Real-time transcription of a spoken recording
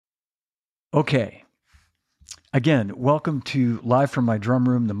Okay. Again, welcome to Live from My Drum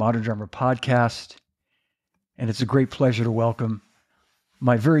Room, the Modern Drummer podcast. And it's a great pleasure to welcome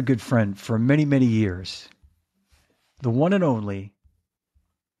my very good friend for many, many years, the one and only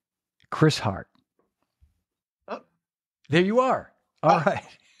Chris Hart. Oh. There you are. All right.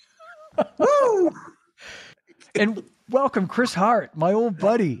 Woo! And welcome, Chris Hart, my old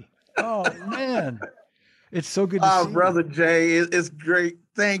buddy. Oh, man. It's so good to see you. Brother Jay, it's great.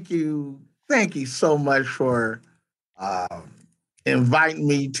 Thank you. Thank you so much for inviting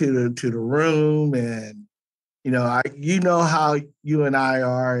me to the room. And, you know how you and I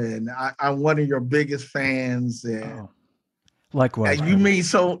are, and I'm one of your biggest fans. And likewise. you mean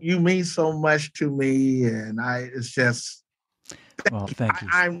so much to me. And it's just, well, thank you.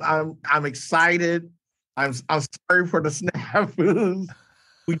 I'm excited. I'm sorry for the snafus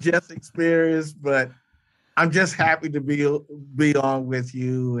we just experienced, but I'm just happy to be on with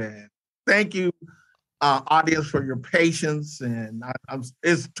you, and thank you, audience, for your patience. And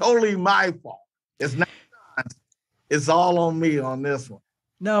it's totally my fault. It's not. It's all on me on this one.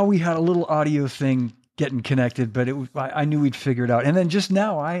 No, we had a little audio thing getting connected, but I knew we'd figure it out. And then just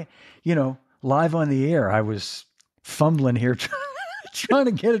now, live on the air, I was fumbling here trying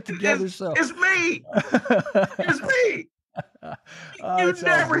to get it together. It's me. It's me. You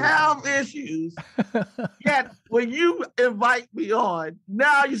never have issues. Yet when you invite me on,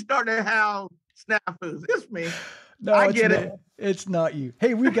 now you start to have snafus. It's me. No, I get it. It's not you.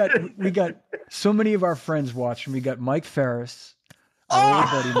 Hey, we got so many of our friends watching. We got Mike Ferris, our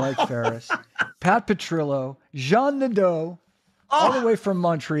old buddy Mike Ferris, Pat Petrillo, Jean Nadeau, all the way from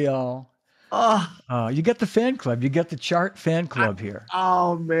Montreal. You got the fan club. You got the chart fan club here.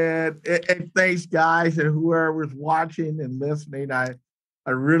 Oh man. And thanks, guys, and whoever's watching and listening. I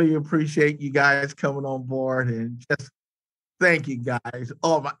really appreciate you guys coming on board, and just thank you guys.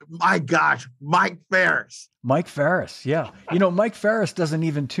 Oh my gosh, Mike Ferris. Mike Ferris, yeah. Mike Ferris doesn't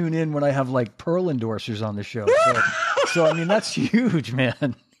even tune in when I have like Pearl endorsers on the show. So I mean, that's huge,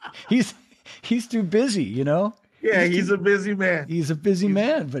 man. He's too busy, Yeah, he's a busy man. He's a busy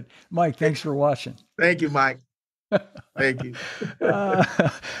man. But Mike, thanks for watching. Thank you, Mike. Thank you.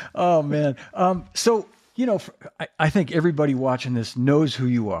 Oh man. So I think everybody watching this knows who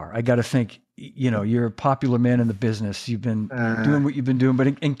you are. I got to think, you're a popular man in the business. You've been doing what you've been doing.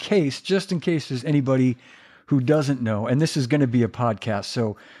 But just in case there's anybody who doesn't know, and this is going to be a podcast,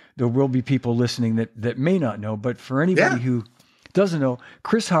 so there will be people listening that may not know. But for anybody who doesn't know,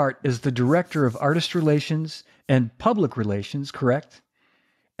 Chris Hart is the Director of Artist Relations and Public Relations, correct?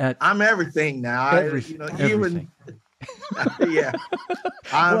 I'm everything now. Everything. Yeah.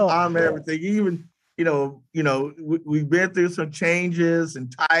 I'm everything. Even we've been through some changes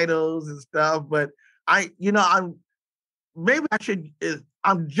and titles and stuff, but I'm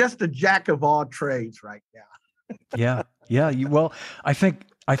just a jack of all trades right now. Yeah. I think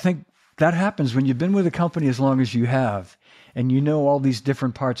that happens when you've been with a company as long as you have, and all these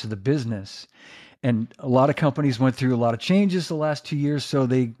different parts of the business. And a lot of companies went through a lot of changes the last 2 years, so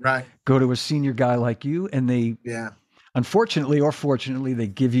they go to a senior guy like you, and they, unfortunately or fortunately, they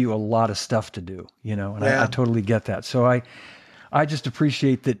give you a lot of stuff to do, and I totally get that. So I just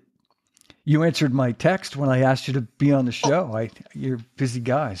appreciate that you answered my text when I asked you to be on the show. You're a busy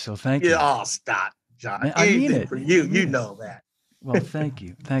guy, so thank you. Oh, stop, John. I mean it. For you, you know that. Well, thank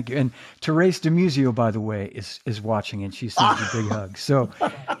you. And Therese DeMuzio, by the way, is watching, and she sends you a big hug. So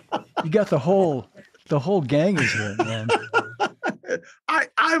you got the whole gang is here, man.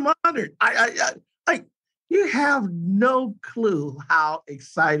 I'm honored. I you have no clue how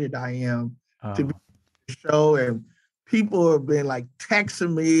excited I am to be on the show, and people have been like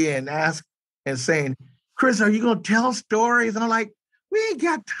texting me and saying, Chris, are you gonna tell stories? And I'm like, we ain't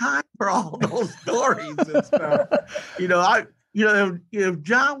got time for all those stories and stuff. If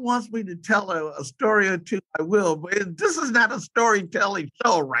John wants me to tell a story or two, I will. But this is not a storytelling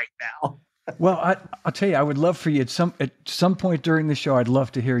show right now. Well, I'll tell you, I would love for you at some point during the show. I'd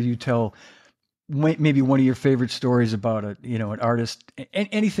love to hear you tell maybe one of your favorite stories about an artist,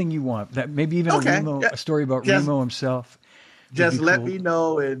 anything you want. That maybe even a story about Remo himself. Just let me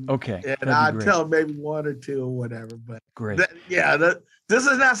know, and I'll tell maybe one or two or whatever. But great, this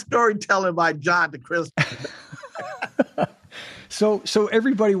is not storytelling by John DeChristopher. So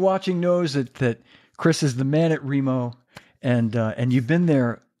everybody watching knows that Chris is the man at Remo, and you've been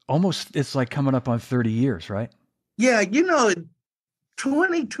there almost. It's like coming up on 30 years, right? Yeah,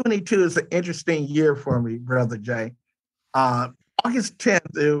 2022 is an interesting year for me, Brother Jay. August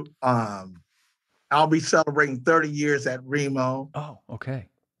 10th, I'll be celebrating 30 years at Remo. Oh, okay.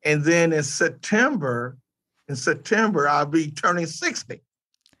 And then in September, I'll be turning 60.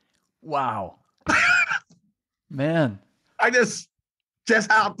 Wow. Man. I just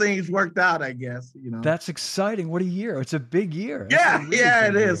how things worked out, I guess, you know. That's exciting. What a year. It's a big year. Yeah, Really yeah,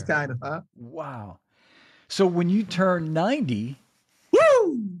 it big is year. kind of, huh? Wow. So when you turn 90,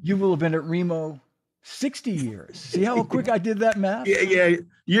 Woo! you will have been at Remo 60 years. See how quick I did that math? Yeah.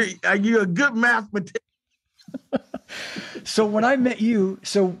 You're a good mathematician. So when I met you,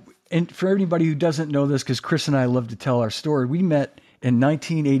 and for anybody who doesn't know this, because Chris and I love to tell our story, we met in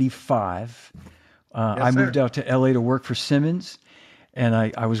 1985. I moved out to LA to work for Simmons, and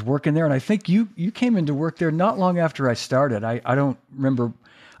I was working there. And I think you came into work there not long after I started. I don't remember.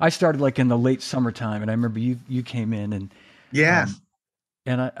 I started like in the late summertime, and I remember you came in, and Yes.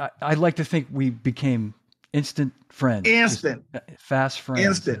 And I'd like to think we became instant friends. Instant. Fast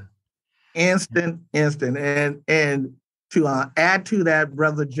friends. Instant. And to add to that,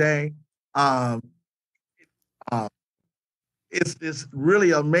 Brother Jay, it's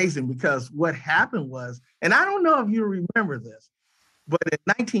really amazing because what happened was, and I don't know if you remember this, but in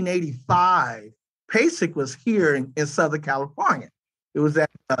 1985, PASIC was here in Southern California. It was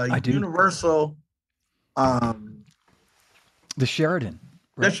at Universal. The Sheraton.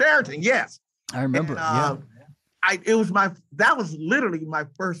 Right? The Sheraton, yes. I remember. And, that was literally my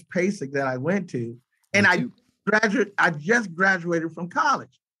first PASIC that I went to, and I just graduated from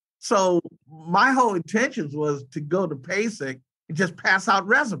college. So my whole intentions was to go to PASIC and just pass out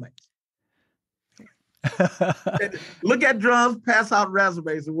resumes. Look at drums, pass out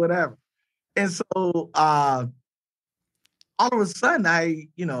resumes or whatever. And so all of a sudden,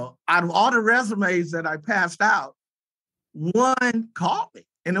 out of all the resumes that I passed out, one called me,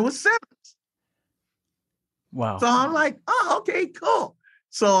 and it was Simmons. Wow. So I'm like, oh, okay, cool.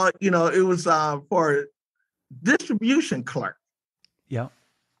 So, it was for distribution clerk. Yeah.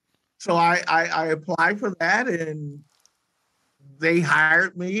 So I applied for that, and they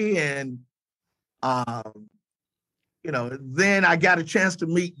hired me, and then I got a chance to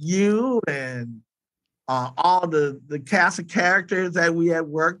meet you and all the cast of characters that we had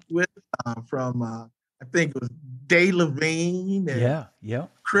worked with from I think it was Dave Levine and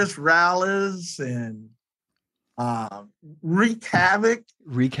Chris Rallis and Wreak Havoc.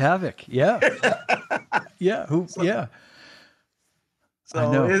 Yeah. Yeah.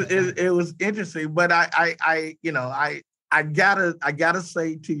 So it was interesting, but I gotta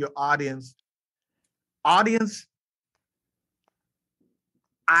say to your audience,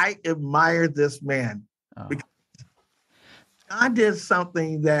 I admire this man because I did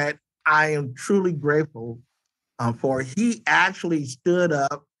something that I am truly grateful for. He actually stood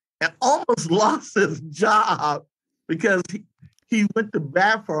up and almost lost his job because he went to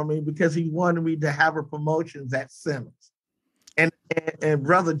bat for me because he wanted me to have a promotions at Simmons. And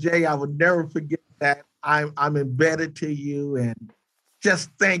Brother Jay, I would never forget that. I'm indebted to you, and just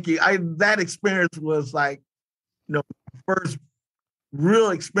thank you. That experience was like, first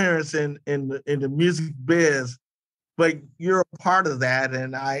real experience in the music biz, but you're a part of that,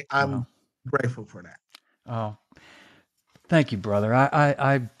 and I'm grateful for that. Oh, thank you, brother.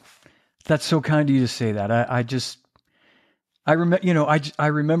 I that's so kind of you to say that. I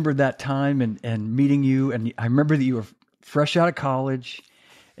remember that time and meeting you, and I remember that you were fresh out of college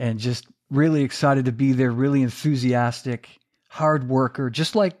and just really excited to be there, really enthusiastic, hard worker,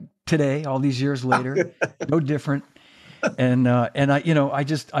 just like today, all these years later, no different. And that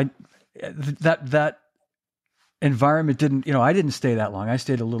environment didn't, I didn't stay that long. I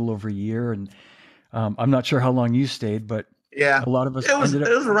stayed a little over a year, and I'm not sure how long you stayed, but yeah, a lot of us. It was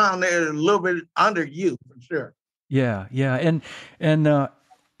around there, a little bit under you for sure. Yeah. And the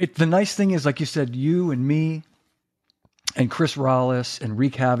nice thing is, like you said, you and me and Chris Rallis and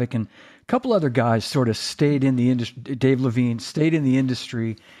Wreak Havoc and a couple other guys sort of stayed in the industry. Dave Levine stayed in the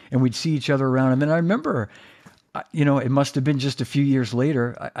industry, and we'd see each other around. And then I remember, it must have been just a few years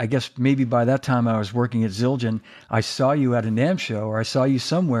later. I guess maybe by that time I was working at Zildjian. I saw you at a NAMM show, or I saw you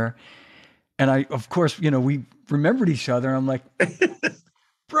somewhere. And of course, we remembered each other. And I'm like,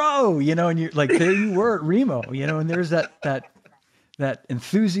 bro, and you're like, there you were at Remo, and there's that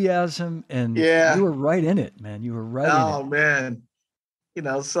enthusiasm, and you were right in it, man. You were right in it. Oh, man.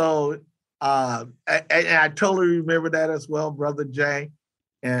 So I totally remember that as well, Brother Jay.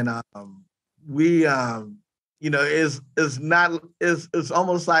 And we, it's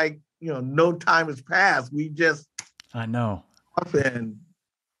almost like, no time has passed. We just, I know. And,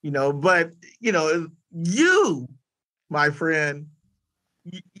 but, you, my friend,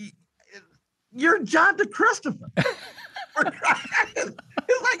 you're John DeChristopher.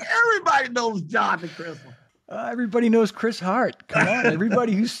 It's like everybody knows John DeChristopher. Everybody knows Chris Hart. Come on,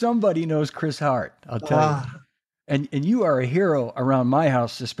 everybody who's somebody knows Chris Hart. I'll tell you. and you are a hero around my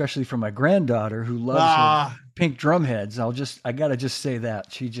house, especially for my granddaughter who loves her Ah, pink drum heads. I gotta just say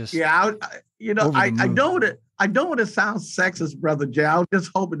that she just yeah, over the I moon. don't want to. I don't want to sound sexist, brother Jay. I was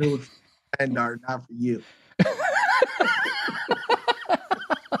just hoping it was for granddaughter, not for you.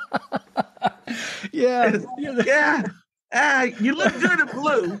 Yeah, Yeah, you look good in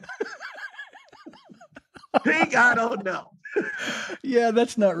blue. Pink, I don't know. yeah.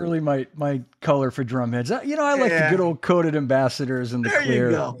 That's not really my color for drum heads. I like the Yeah, good old coated ambassadors and the there you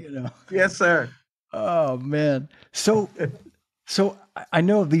clear. go. Yes, sir. Oh man. So I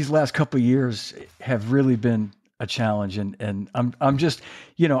know these last couple of years have really been a challenge, and I'm just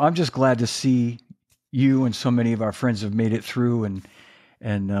I'm just glad to see you and so many of our friends have made it through, and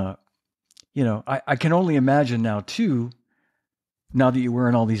I can only imagine now too. Now that you're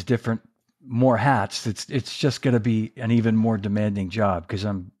wearing all these different more hats, it's just going to be an even more demanding job because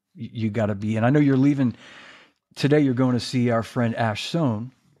you got to be, and I know you're leaving today. You're going to see our friend Ash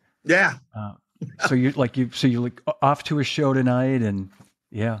Sohn. Yeah, Uh, so you're off to a show tonight, and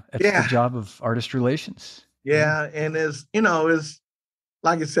yeah, it's the yeah, job of artist relations. yeah. And is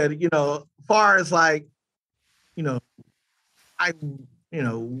like I said, far as like, you know, I,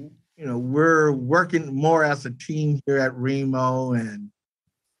 we're working more as a team here at Remo, and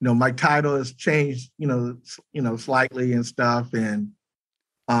my title has changed, slightly and stuff, and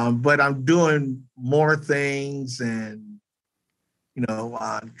but I'm doing more things, and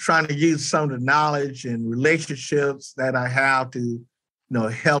trying to use some of the knowledge and relationships that I have to,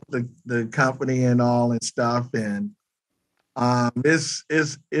 help the company and all and stuff, and it's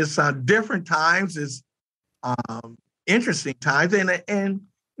different times, it's interesting times, and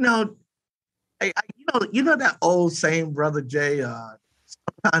that old saying, brother Jay,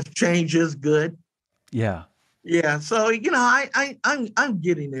 sometimes change is good. Yeah, Yeah, so I'm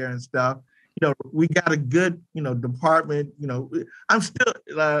getting there and stuff. We got a good department. I'm still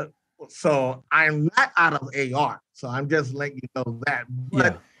so I'm not out of AR. So I'm just letting you know that.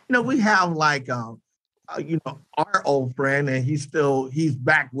 yeah. But we have like our old friend, and he's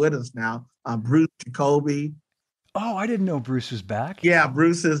back with us now. Bruce Jacoby. Oh, I didn't know Bruce was back. Yeah,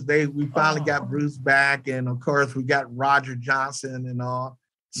 Bruce is we finally Oh, got Bruce back, and of course we got Roger Johnson and all.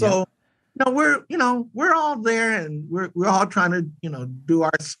 yep, So we're all there, and we're all trying to do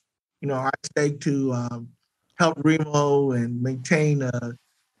our stake to help Remo and maintain the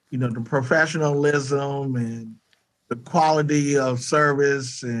professionalism and the quality of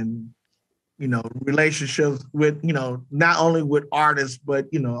service, and relationships with not only with artists but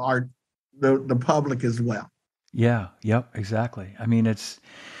the public as well. yeah, yep, exactly. I mean, it's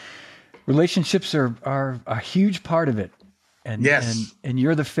relationships are a huge part of it, and Yes. and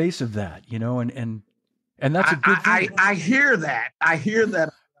you're the face of that, and that's a good thing. I hear that. I hear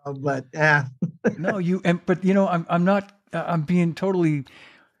that, but No, but I'm not. I'm being totally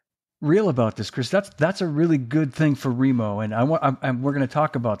real about this, Chris. That's a really good thing for Remo, and we're going to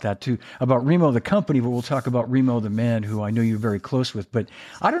talk about that too, about Remo the company, but we'll talk about Remo the man, who I know you're very close with. But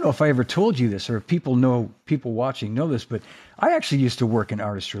I don't know if I ever told you this, or if people watching know this, but I actually used to work in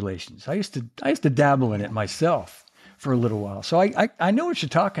artist relations. I used to dabble in it myself for a little while, so I know what you're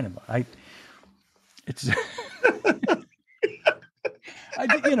talking about. It's a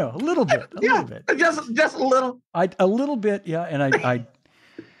little bit, just a little. a little bit, yeah, and I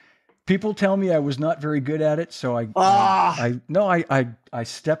people tell me I was not very good at it, so I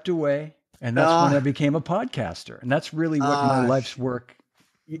stepped away, and that's when I became a podcaster, and that's really what my life's work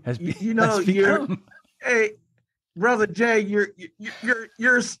has become. Hey, brother Jay, you're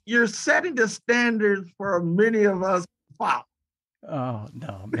setting the standards for many of us. Wow. Oh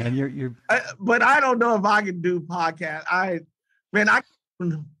no, man, you're. But I don't know if I can do podcast. I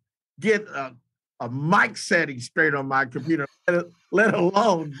can get a mic setting straight on my computer, let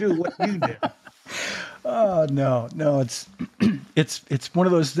alone do what you do. Oh no, it's one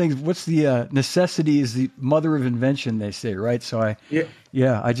of those things. What's the necessity is the mother of invention, they say, right? So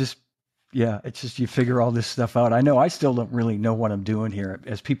it's just you figure all this stuff out. I know I still don't really know what I'm doing here.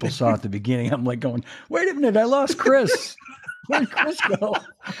 As people saw at the beginning, I'm like going, wait a minute, I lost Chris. Where did Chris go?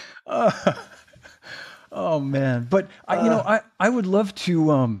 Oh man, but I would love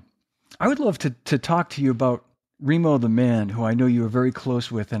to talk to you about Remo the man, who I know you were very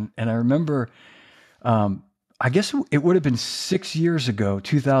close with, and I remember, I guess it would have been 6 years ago,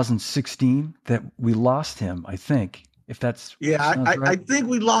 2016, that we lost him. I think, if that's right. I think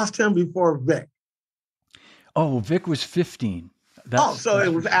we lost him before Vic. Oh, Vic was 15. So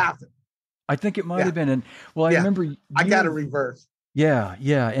it was after. I think it might have been, and I remember. I got a reverse. Yeah,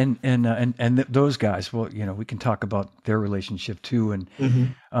 and those guys. Well, we can talk about their relationship too, and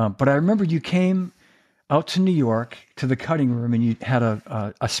but I remember you came out to New York to the cutting room, and you had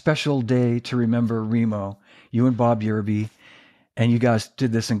a special day to remember Remo, you and Bob Yerby, and you guys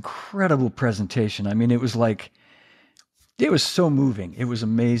did this incredible presentation. I mean, it was so moving. It was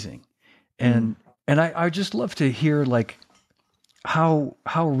amazing. And I just love to hear like how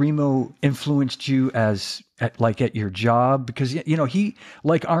Remo influenced you at your job, because he,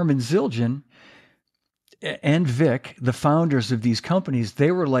 like Armin Zildjian and Vic, the founders of these companies,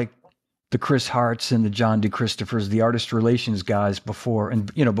 they were like the Chris Harts and the John DeChristophers, the artist relations guys before,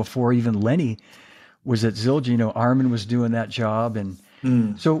 and before even Lenny was at Zildjian, Armin was doing that job. And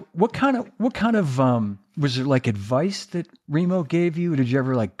so what kind of was there like advice that Remo gave you? Did you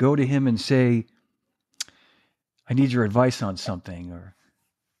ever like go to him and say, I need your advice on something? Or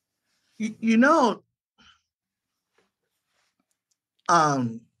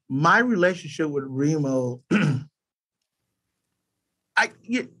my relationship with Remo,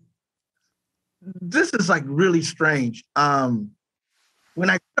 this is like really strange. When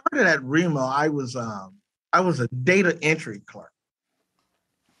I started at Remo, I was a data entry clerk,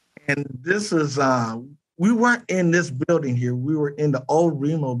 and this is we weren't in this building here. We were in the old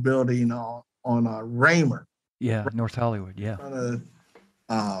Remo building on Raymer. Yeah, North Hollywood. Yeah, on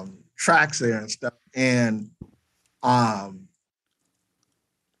the tracks there and stuff, and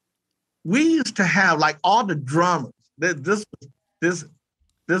we used to have like all the drummers. This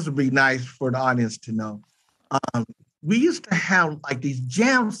would be nice for the audience to know. We used to have like these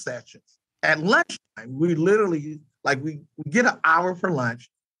jam sessions at lunchtime. We literally we get an hour for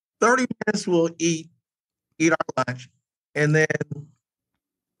lunch. 30 minutes we'll eat our lunch, and then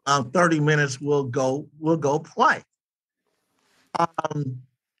 30 minutes we'll go play. And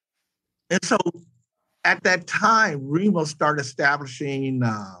so at that time, Remo started establishing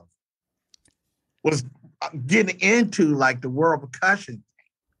was getting into like the world of percussion.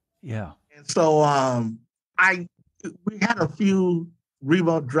 Yeah. And so we had a few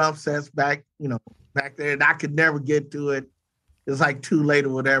Remo drum sets back there, and I could never get to it. It was like too late or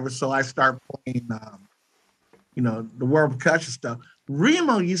whatever. So I started playing the world of percussion stuff.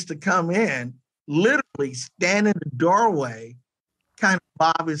 Remo used to come in, literally stand in the doorway, kind of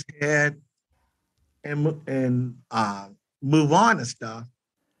bob his head and move on and stuff.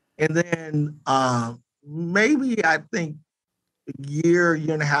 And then maybe I think a year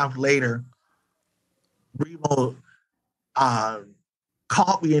and a half later, Remo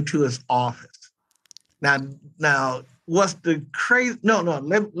called me into his office. Now, what's the crazy? No,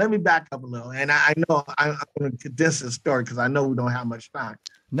 let me back up a little. And I know I'm going to condense this story because I know we don't have much time.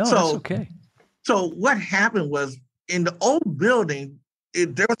 No, that's okay. So what happened was, in the old building,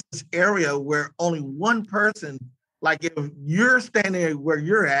 there was this area where only one person, like if you're standing where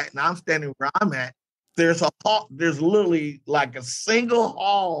you're at and I'm standing where I'm at, there's literally like a single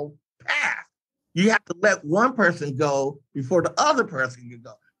hall path. You have to let one person go before the other person can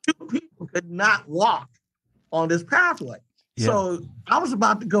go. Two people could not walk on this pathway. Yeah. So I was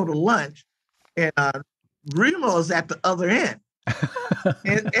about to go to lunch, and Remo is at the other end.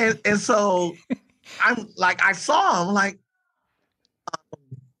 and so I'm like, I saw him like,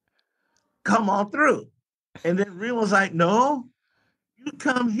 come on through. And then Remo's like, no, you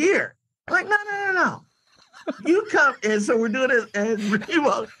come here. I'm like, no. You come. And so we're doing this. And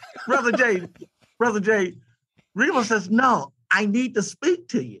Remo, Brother Jay, Remo says, no, I need to speak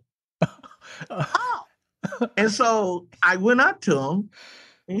to you. Oh. And so I went up to him,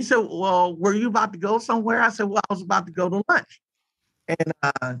 and he said, well, were you about to go somewhere? I said, well, I was about to go to lunch. And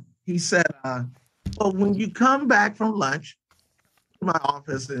he said, well, when you come back from lunch to my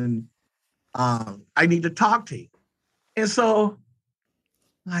office, and I need to talk to you. And so,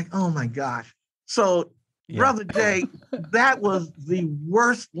 like, oh my gosh. So, yeah. Brother Jay, that was the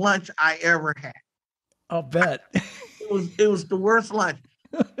worst lunch I ever had. I'll bet. It was the worst lunch.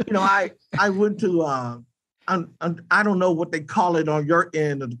 I went to I don't know what they call it on your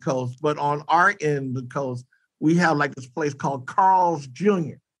end of the coast, but on our end of the coast, we have like this place called Carl's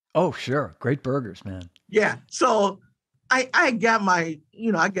Jr. Oh, sure. Great burgers, man. Yeah. So I got I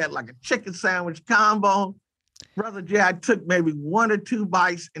got like a chicken sandwich combo. Brother Jay, I took maybe 1 or 2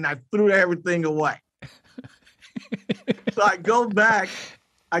 bites and I threw everything away. So I go back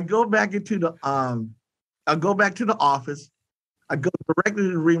into the I go back to the office. I go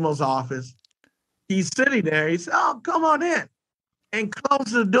directly to Remo's office. He's sitting there. He said, oh, come on in, and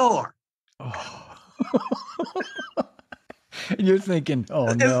close the door. Oh. And you're thinking,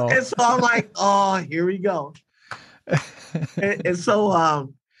 oh, no. And so I'm like, oh, here we go. and so I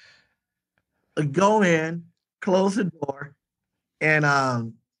go in, close the door,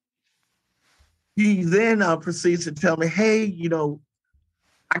 and he then proceeds to tell me, hey,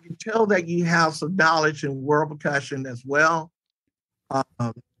 I can tell that you have some knowledge in world percussion as well.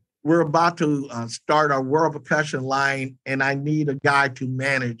 Um, we're about to start our world percussion line, and I need a guy to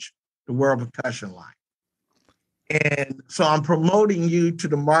manage the world percussion line. And so I'm promoting you to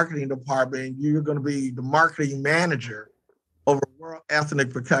the marketing department. You're going to be the marketing manager over world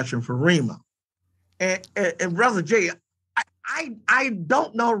ethnic percussion for Remo. And Brother Jay, I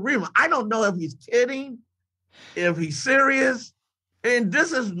don't know Remo. I don't know if he's kidding, if he's serious. And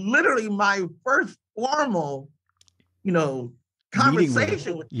this is literally my first formal,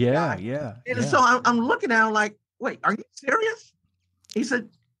 conversation with the guy. And so I'm looking at him like, wait, are you serious? He said,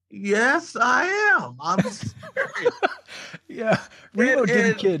 yes, I am. I'm serious. Remo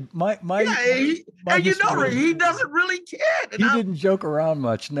didn't kid. He doesn't really kid. He didn't joke around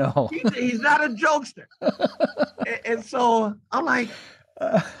much. No, he's not a jokester. and so I'm like,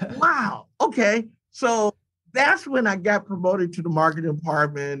 wow, okay. So that's when I got promoted to the marketing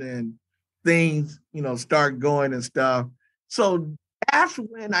department, and things, start going and stuff. So that's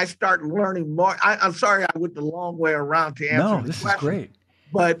when I started learning more. I'm sorry I went the long way around to answer the question. No, this is great.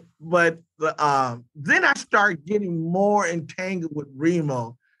 But then I started getting more entangled with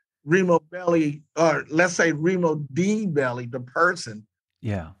Remo Belly, or let's say Remo D Belly, the person.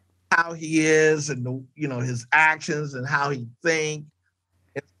 Yeah. How he is, and his actions and how he thinks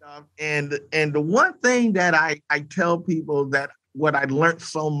and stuff. And the one thing that I tell people, that what I learned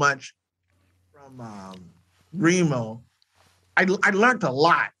so much from Remo, I learned a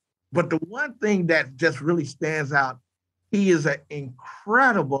lot, but the one thing that just really stands out, he is an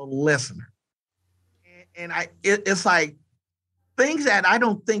incredible listener. And it's like things that I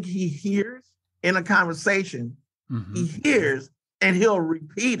don't think he hears in a conversation, he hears and he'll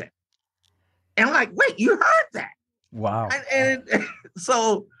repeat it. And I'm like, wait, you heard that? Wow. And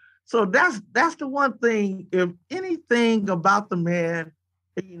so that's the one thing. If anything about the man,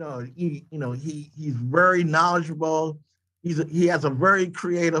 he's very knowledgeable. He has a very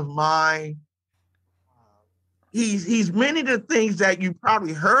creative mind. He's many of the things that you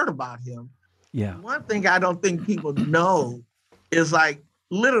probably heard about him. Yeah. One thing I don't think people know is, like,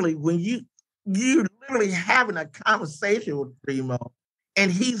 literally when you literally having a conversation with Remo,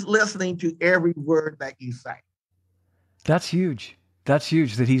 and he's listening to every word that you say. That's huge. That's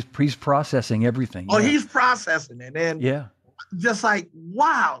huge that he's processing everything. Oh, he's processing it. And just like,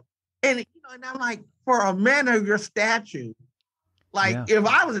 wow. And and I'm like, for a man of your stature, like, if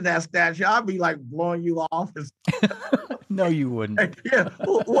I was in that stature, I'd be like blowing you off. No, you wouldn't. Yeah,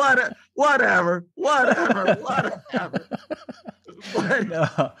 whatever. But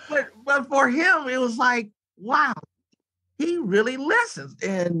for him, it was like, wow, he really listens.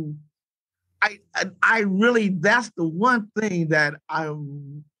 And I really, that's the one thing that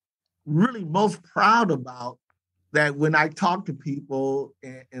I'm really most proud about, that when I talk to people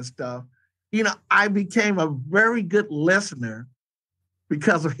and stuff, I became a very good listener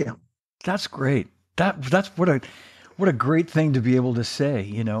because of him. That's great. That's what a great thing to be able to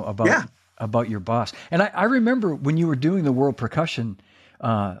say, about your boss. And I remember when you were doing the World Percussion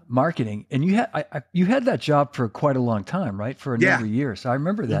marketing, and you had that job for quite a long time, right? For a number of years. I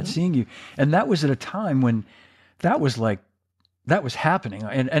remember that, seeing you, and that was at a time when that was happening,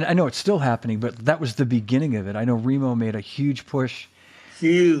 and I know it's still happening, but that was the beginning of it. I know Remo made a huge push.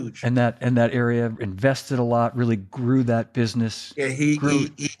 Huge. And that area, invested a lot, really grew that business. Yeah, he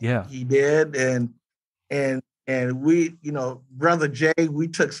did. And we, Brother Jay, we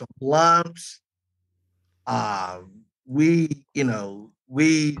took some lumps. We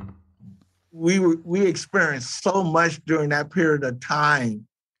experienced so much during that period of time.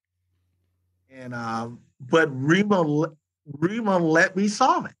 And but Remo let me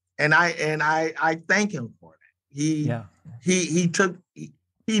solve it. And I thank him for that.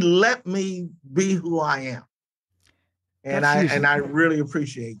 He let me be who I am. And I really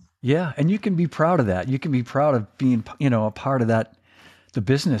appreciate it. Yeah. And you can be proud of that. You can be proud of being, a part of that, the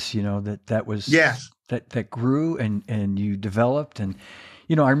business, that was, that grew and you developed. And,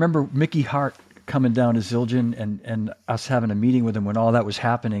 I remember Mickey Hart coming down to Zildjian and us having a meeting with him when all that was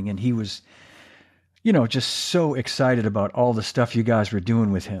happening. And he was, just so excited about all the stuff you guys were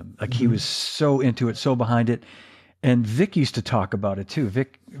doing with him. Like, he was so into it, so behind it. And Vic used to talk about it too.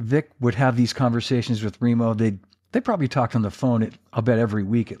 Vic would have these conversations with Remo. They probably talked on the phone, I'll bet, every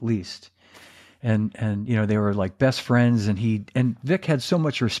week at least. And they were like best friends. And Vic had so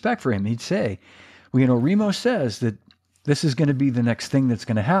much respect for him. He'd say, well, Remo says that this is going to be the next thing that's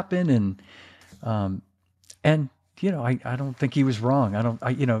going to happen. And I don't think he was wrong.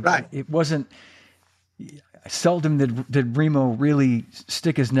 Right. It wasn't. Seldom did Remo really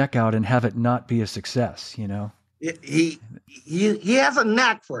stick his neck out and have it not be a success. He has a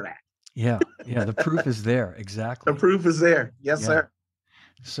knack for that. Yeah. Yeah. The proof is there. The Exactly. proof is there. Yes, Yeah.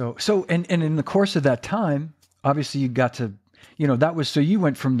 sir. And in the course of that time, obviously you got to, that was, so you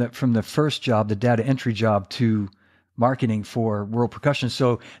went from the first job, the data entry job, to marketing for World Percussion.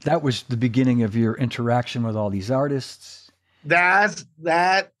 So that was the beginning of your interaction with all these artists. That's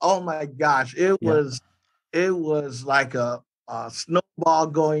that. Oh my gosh. Yeah. It was like a snowball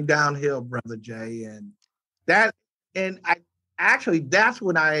going downhill, brother Jay. That, and I actually, that's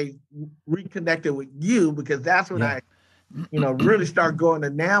when I reconnected with you, because that's when Yeah. I, really started going to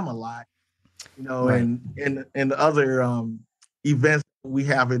NAM a lot, Right. and the other events we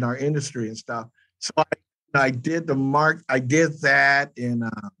have in our industry and stuff. So I did I did that, and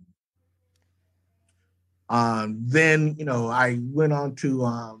then I went on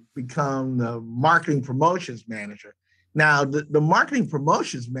to become the marketing promotions manager. Now the marketing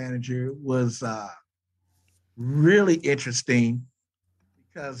promotions manager was really interesting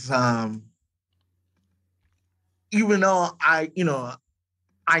because even though I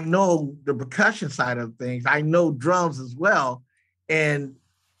know the percussion side of things, I know drums as well, and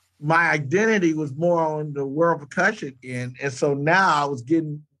my identity was more on the world percussion end, and so now I was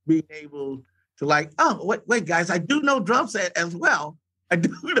being able to, like, oh wait guys, I do know drum set as well. I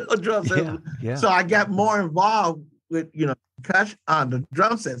do know drum set. Yeah. Yeah. So I got more involved with percussion on the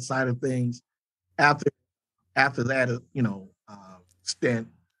drum set side of things after that stint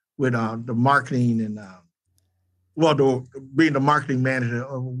with the marketing and being the marketing manager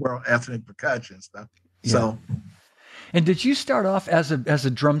of World Ethnic Percussion stuff. Yeah. So And did you start off as a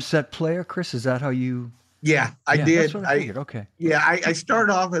drum set player, Chris? Is that how you? yeah, I Yeah, that's did. what I figured. Okay. I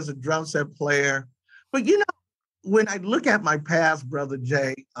started off as a drum set player, but when I look at my past, brother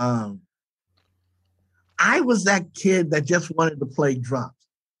Jay, I was that kid that just wanted to play drums.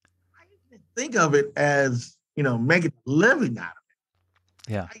 I didn't think of it as making a living out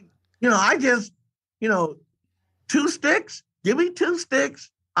of Yeah. it. I just, 2 sticks, give me 2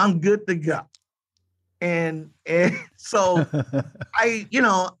 sticks, I'm good to go. And so I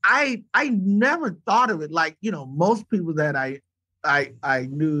never thought of it like most people that I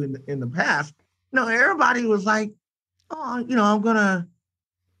knew in the past. Everybody was like, oh, I'm gonna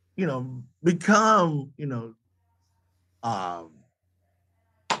become um,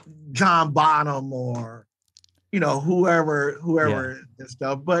 John Bonham or whoever Yeah. and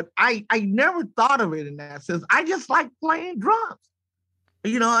stuff. But I never thought of it in that sense. I just like playing drums.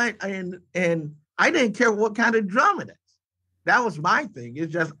 And I didn't care what kind of drum it is. That was my thing.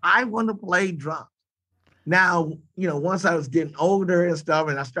 It's just I want to play drums. Now, once I was getting older and stuff,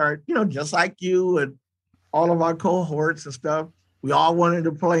 and I started, just like you and all of our cohorts and stuff, we all wanted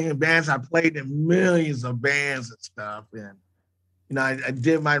to play in bands. I played in millions of bands and stuff, and I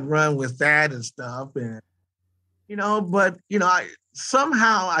did my run with that and stuff, and but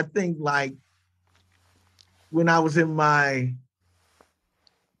somehow I think, like, when I was in my,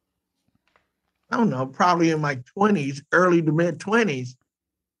 I don't know, probably in my 20s, early to mid 20s,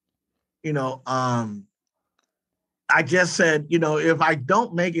 I just said, if I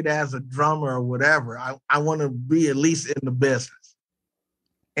don't make it as a drummer or whatever, I want to be at least in the business.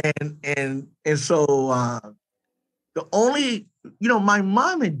 And so the only, my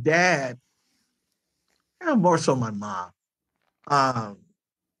mom and dad, more so my mom,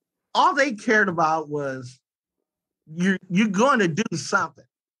 all they cared about was you're going to do something.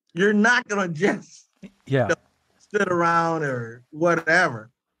 You're not going to just sit around or whatever.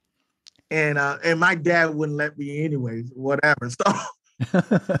 And my dad wouldn't let me anyways, whatever.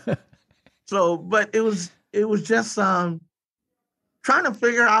 So but it was just trying to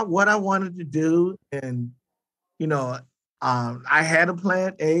figure out what I wanted to do. And I had a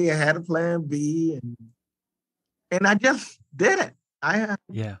plan A, I had a plan B, and I just did it.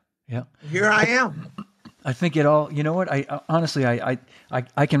 Yeah. Here I am. I think it all, you know what? I honestly, I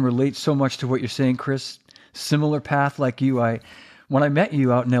can relate so much to what you're saying, Chris. Similar path like you. When I met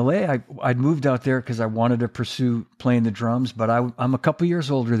you out in LA, I'd moved out there because I wanted to pursue playing the drums, but I'm a couple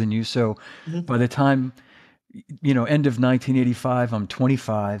years older than you. So by the time, end of 1985, I'm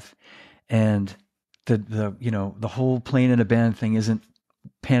 25, and the whole playing in a band thing isn't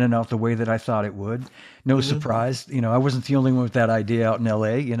panning out the way that I thought it would. No surprise. I wasn't the only one with that idea out in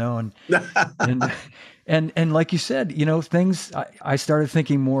LA, and like you said, things, I started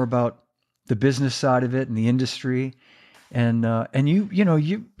thinking more about the business side of it and the industry. And I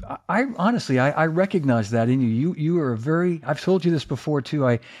honestly, I recognize that in you. You are I've told you this before too.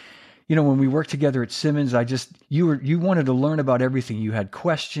 When we worked together at Simmons, you wanted to learn about everything. You had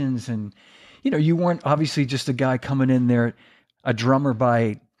questions, and, you weren't obviously just a guy coming in there, a drummer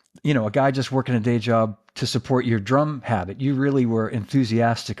by, a guy just working a day job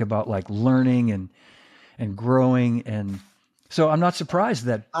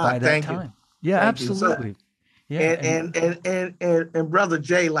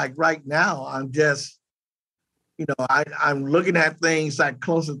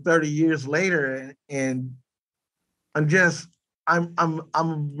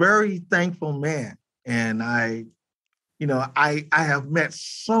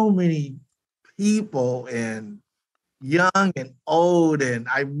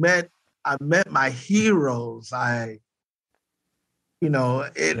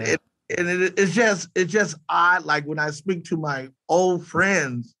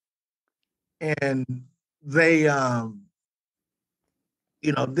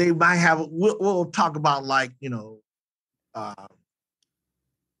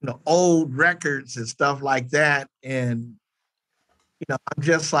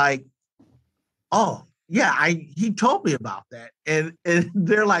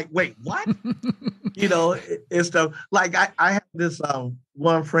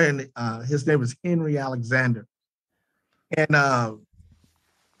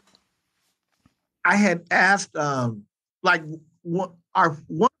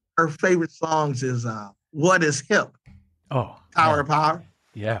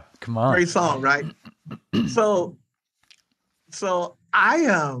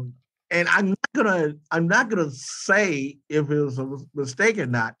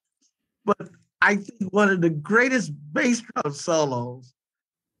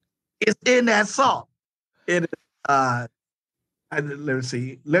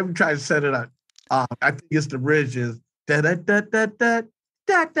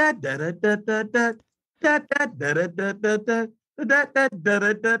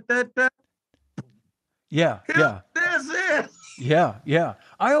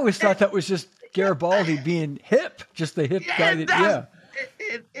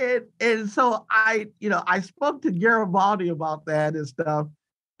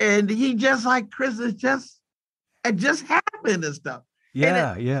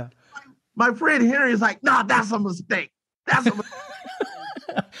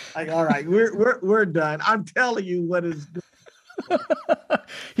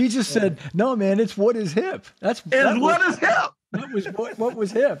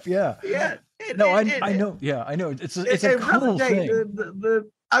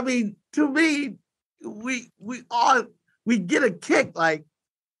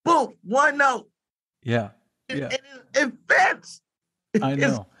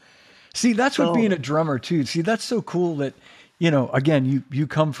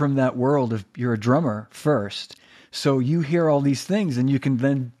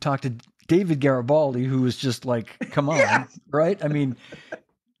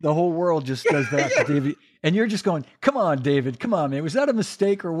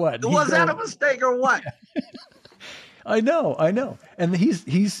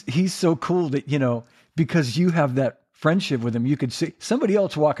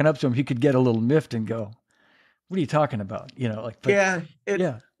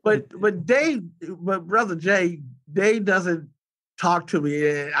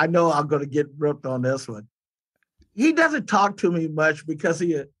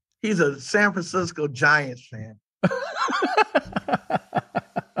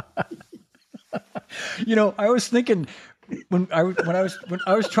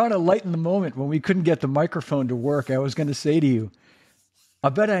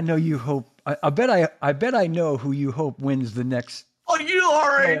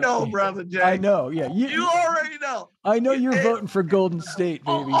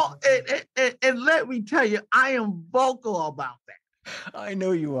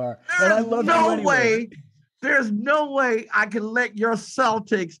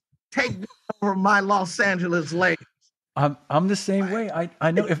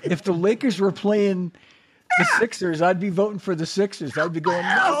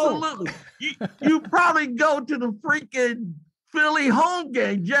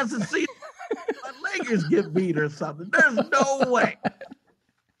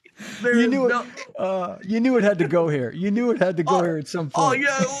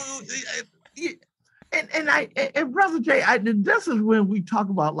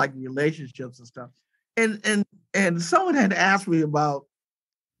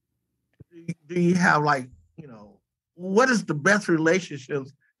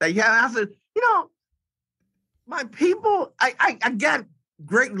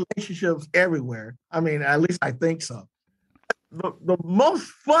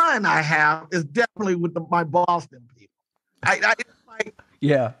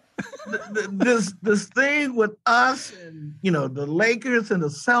this thing with us and the Lakers and the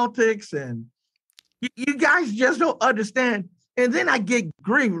Celtics, and you guys just don't understand. And then I get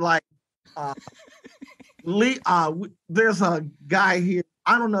grief like Lee. There's a guy here.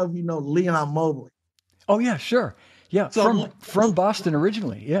 I don't know if you know Leon Mobley. Oh yeah, sure. Yeah, So from Boston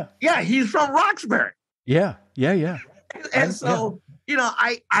originally. Yeah. yeah, he's from Roxbury. Yeah. Yeah. Yeah. And so,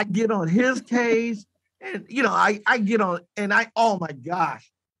 I get on his case, and I get on, and oh my gosh,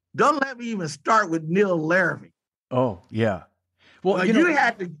 don't let me even start with Neil Larrabee. Oh yeah. Well, you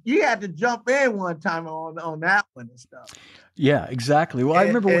had to jump in one time on that one and stuff. Yeah, exactly. Well, I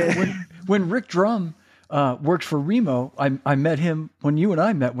remember when Rick Drum worked for Remo. I met him when you and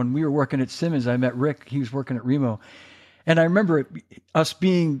I met when we were working at Simmons. I met Rick. He was working at Remo. And I remember us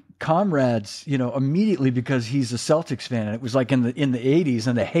being comrades, immediately because he's a Celtics fan. And it was like in the 80s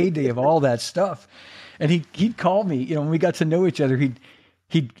and the heyday of all that stuff. And he'd call me, when we got to know each other, he'd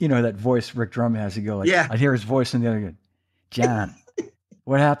that voice Rick Drum has, he'd go like, yeah. I'd hear his voice in the other end. John,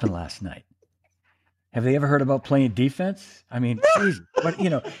 what happened last night? Have they ever heard about playing defense? I mean, geez, but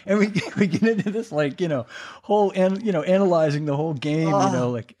and we get into this whole analyzing the whole game,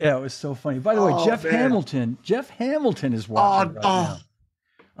 it was so funny. By the way, Jeff Hamilton is watching right now.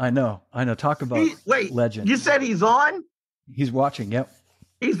 I know. Talk about legend. You said he's on? He's watching. Yep.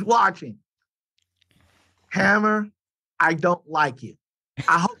 He's watching. Hammer, I don't like you.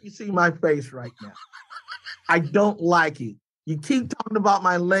 I hope you see my face right now. I don't like you. You keep talking about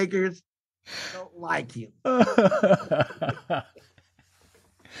my Lakers. I don't like you.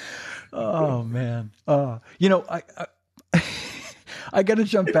 Oh man. I got to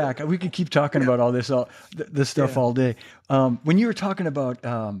jump back. We could keep talking about all this stuff all day. When you were talking about,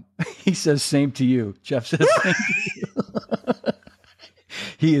 he says, "Same to you." Jeff says, "Same to you."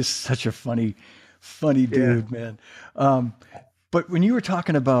 He is such a funny dude, man. But when you were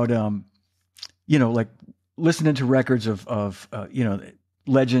talking about, like listening to records of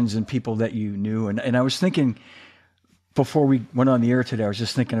legends and people that you knew, and I was thinking before we went on the air today, I was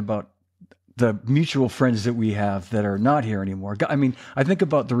just thinking about the mutual friends that we have that are not here anymore. I mean, I think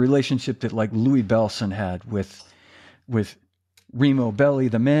about the relationship that like Louis Bellson had with Remo Belly,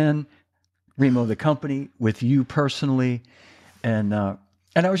 the man, Remo, the company, with you personally. And I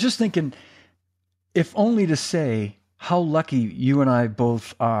was just thinking, if only to say how lucky you and I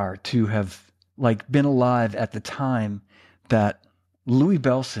both are to have been alive at the time that Louis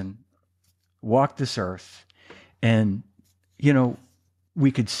Bellson walked this earth, and, we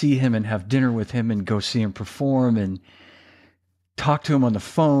could see him and have dinner with him and go see him perform and talk to him on the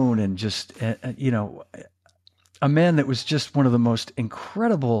phone, and just, a man that was just one of the most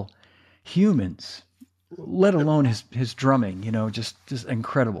incredible humans, let alone his drumming, just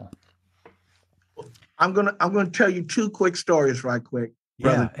incredible. I'm gonna tell you two quick stories right quick.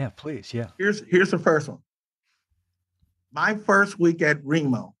 Brother. Yeah, please. Yeah. Here's the first one. My first week at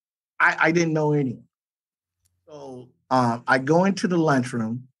Remo, I didn't know anyone. So I go into the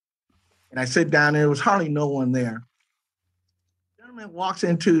lunchroom and I sit down, and there was hardly no one there. The gentleman walks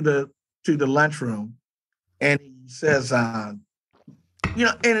into the lunchroom, and he says, and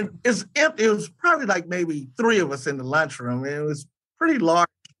it's empty. It was probably like maybe three of us in the lunchroom. And it was pretty large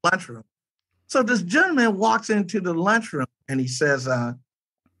lunchroom. So this gentleman walks into the lunchroom and he says, "Can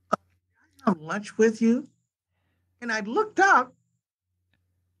I have lunch with you?" And I looked up.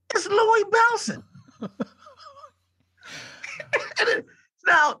 It's Louis Bellson.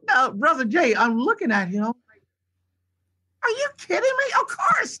 Now, Brother Jay, I'm looking at him. Like, are you kidding me? Of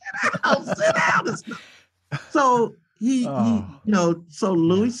course, sit down. So so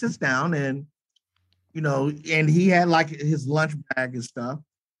Louis sits down, and and he had like his lunch bag and stuff.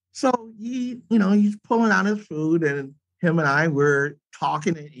 So he's pulling out his food, and him and I were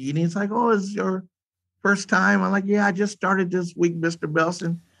talking and eating. It's like, "Oh, is your first time?" I'm like, "Yeah, I just started this week, Mr.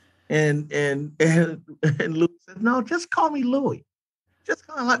 Bellson." And Louis said, "No, just call me Louis." Just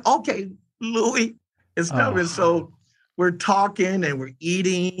kind of like, "Okay, Louis," and stuff. And so we're talking and we're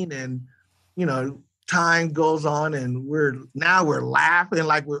eating, and time goes on, and we're laughing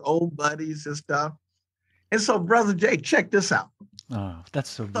like we're old buddies and stuff. And so, Brother Jay, check this out. Oh, that's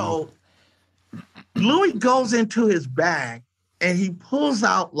so good. So Louis goes into his bag and he pulls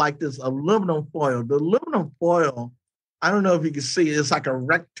out like this aluminum foil. The aluminum foil, I don't know if you can see it, it's like a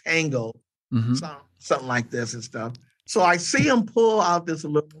rectangle, something like this and stuff. So I see him pull out this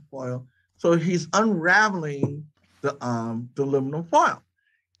aluminum foil. So he's unraveling the aluminum foil.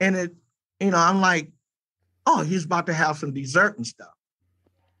 And I'm like, oh, he's about to have some dessert and stuff.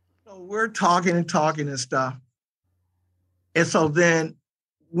 So we're talking and stuff. And so then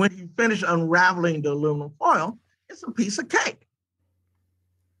when he finished unraveling the aluminum foil, it's a piece of cake.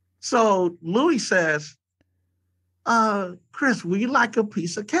 So Louis says, Chris, would you like a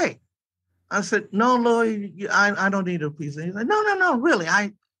piece of cake? I said, no, Louis, I don't need a piece of cake. He's like, no, really,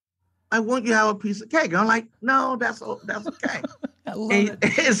 I want you to have a piece of cake. And I'm like, no, that's okay. I love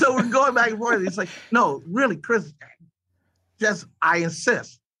it. And so we're going back and forth. He's like, no, really, Chris, just I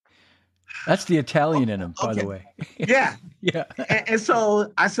insist. That's the Italian in him, by the way. Yeah. Yeah. And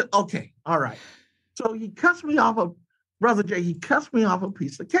so I said, okay, all right. So he cuts me off Brother Jay, he cuts me off a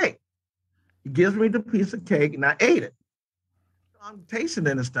piece of cake. He gives me the piece of cake and I ate it. I'm tasting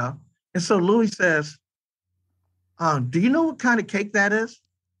it and stuff. And so Louis says, do you know what kind of cake that is?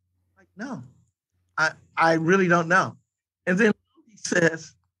 I'm like, no, I really don't know. And then he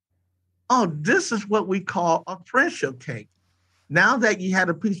says, oh, this is what we call a friendship cake. Now that you had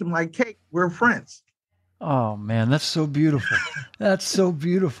a piece of my cake, we're friends. Oh, man, that's so beautiful. That's so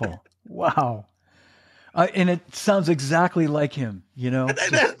beautiful. Wow. And it sounds exactly like him, you know?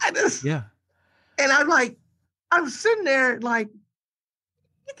 Yeah. And I'm sitting there like,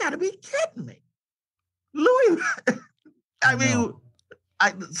 you got to be kidding me. Louis,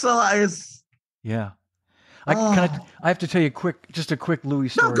 yeah. I have to tell you just a quick Louis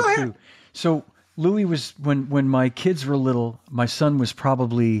story too. So Louis was, when my kids were little, my son was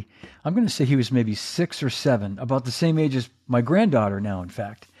probably, I'm going to say he was maybe 6 or 7, about the same age as my granddaughter now, in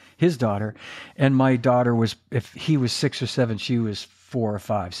fact, his daughter. And my daughter was, if he was 6 or 7, she was 4 or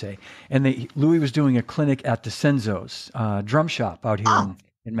 5, say. And Louis was doing a clinic at DeChenzo's drum shop out here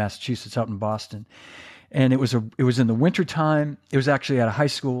in Massachusetts, out in Boston. And it was in the wintertime. It was actually at a high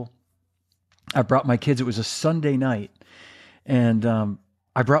school. I brought my kids. It was a Sunday night. And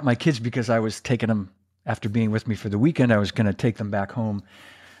I brought my kids because I was taking them after being with me for the weekend. I was going to take them back home.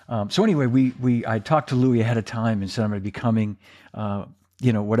 So anyway, I talked to Louis ahead of time and said I'm going to be coming,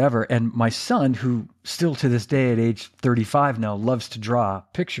 whatever. And my son, who still to this day at age 35 now loves to draw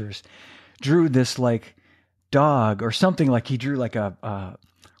pictures, drew this like dog or something, like he drew like a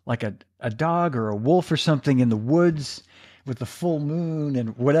dog or a wolf or something in the woods with the full moon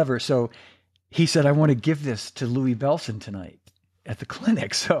and whatever. So he said, I want to give this to Louis Belson tonight at the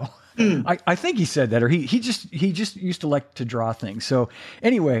clinic. So I think he said that, or he just used to like to draw things. So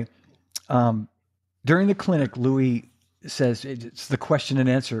anyway, during the clinic, Louis says, it's the question and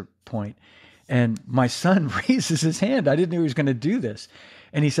answer point. And my son raises his hand. I didn't know he was going to do this.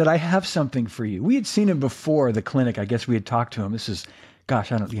 And he said, I have something for you. We had seen him before the clinic. I guess we had talked to him. This is,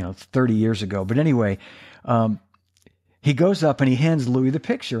 30 years ago. But anyway, he goes up and he hands Louis the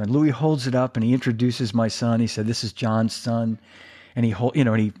picture, and Louis holds it up and he introduces my son. He said, this is John's son. And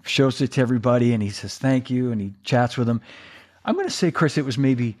and he shows it to everybody and he says, thank you. And he chats with them. I'm going to say, Chris, it was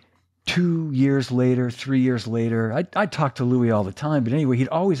maybe 2 years later, 3 years later. I talked to Louis all the time, but anyway, he'd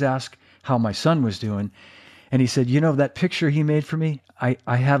always ask how my son was doing. And he said, that picture he made for me, I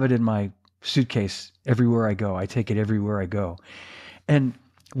have it in my suitcase everywhere I go. I take it everywhere I go. And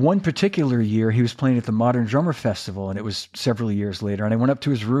one particular year, he was playing at the Modern Drummer Festival, and it was several years later. And I went up to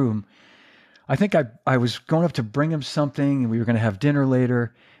his room. I think I was going up to bring him something, and we were going to have dinner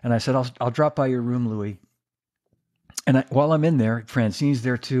later. And I said, I'll drop by your room, Louis. And while I'm in there, Francine's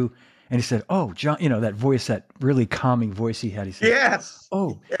there too. And he said, oh, John, that voice, that really calming voice he had. He said, yes.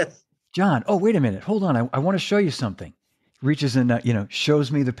 Oh, yes. John, wait a minute. Hold on. I want to show you something. Reaches in,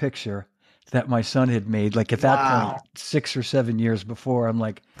 shows me the picture that my son had made, like at that point, 6 or 7 years before. I'm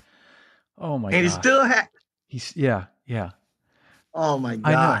like, oh my God. And he still had. Yeah. Oh my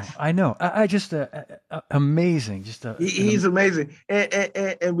God. I know. I just, amazing. He's amazing.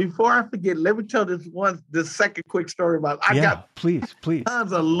 And before I forget, let me tell the second quick story about, please.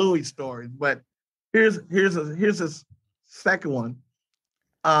 Tons of Louis stories, but here's a second one.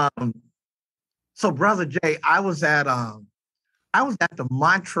 So Brother Jay, I was at the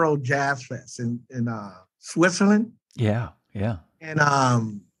Montreux Jazz Fest in Switzerland. Yeah.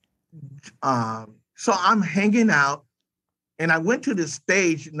 And so I'm hanging out, and I went to this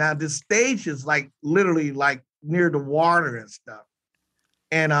stage. Now this stage is like literally like near the water and stuff.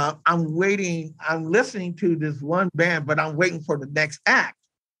 And I'm waiting. I'm listening to this one band, but I'm waiting for the next act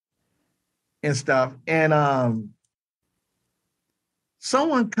and stuff. And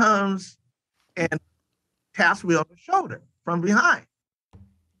someone comes and taps me on the shoulder from behind.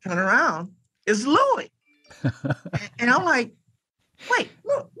 Turn around, it's Louis. And I'm like, wait,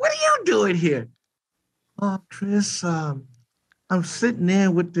 look, what are you doing here? Oh, Chris, I'm sitting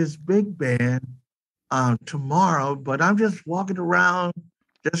there with this big band tomorrow, but I'm just walking around,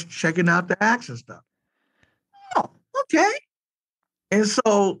 just checking out the acts and stuff. Oh, okay. And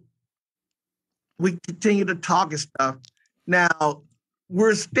so we continue to talk and stuff. Now,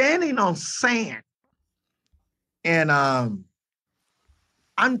 we're standing on sand. And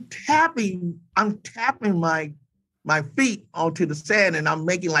I'm tapping my feet onto the sand, and I'm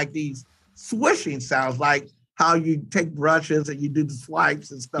making like these swishing sounds, like how you take brushes and you do the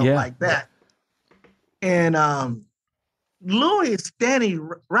swipes and stuff like that. And Louis is standing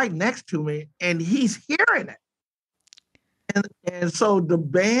right next to me, and he's hearing it. And so the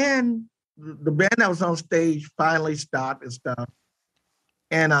band that was on stage finally stopped and stuff.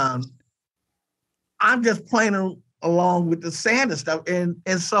 And I'm just playing along with the sand and stuff. And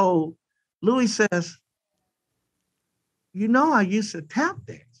so Louis says, I used to tap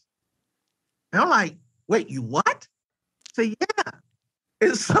dance. And I'm like, wait, you what? I say, yeah.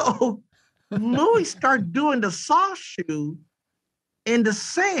 And so Louis started doing the soft shoe in the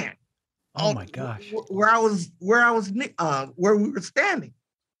sand. Oh my gosh. Where we were standing.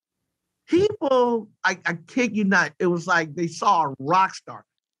 People, I kid you not, it was like they saw a rock star.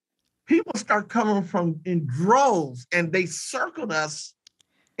 People start coming from in droves, and they circled us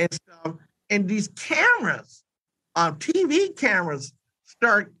and stuff. And these cameras, TV cameras,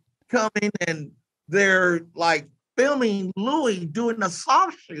 start coming, and they're like filming Louis doing a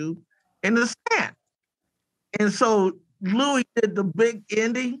soft shoe in the sand. And so Louis did the big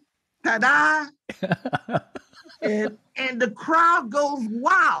ending, ta-da, and the crowd goes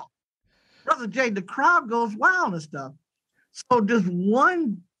wild. Brother Jay, the crowd goes wild and stuff. So this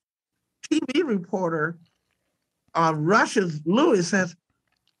one TV reporter rushes Louis, says,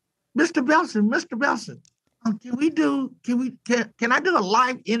 Mr. Belson, can I do a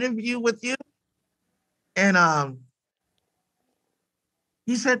live interview with you? And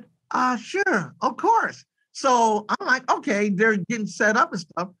he said, sure, of course. So I'm like, okay, they're getting set up and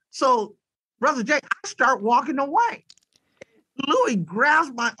stuff. So Brother Jay, I start walking away. Louis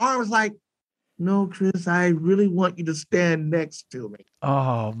grabs my arm, was like, no, Chris, I really want you to stand next to me.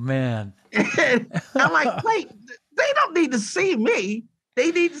 Oh, man. And I'm like, wait, they don't need to see me. They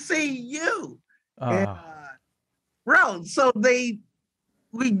need to see you. Bro, so we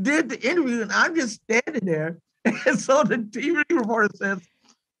did the interview, and I'm just standing there. And so the TV reporter says,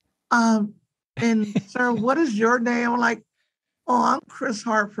 and sir, what is your name? I'm like, oh, I'm Chris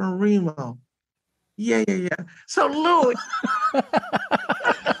Hart from Remo. Yeah. So Louis.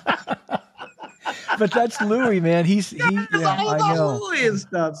 But that's Louis, man. I know. Louis and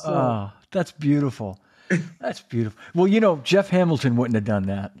stuff. So. Oh, that's beautiful. That's beautiful. Well, Jeff Hamilton wouldn't have done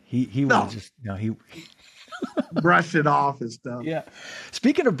that. He would have just he brushed it off and stuff. Yeah.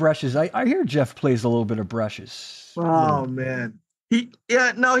 Speaking of brushes, I hear Jeff plays a little bit of brushes. Oh man. He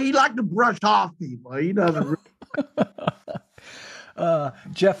liked to brush off people. He doesn't.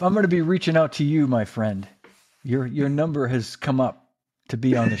 Jeff, I'm going to be reaching out to you, my friend. Your number has come up to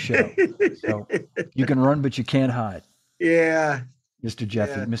be on the show. So you can run, but you can't hide. Yeah. Mr. Jeff,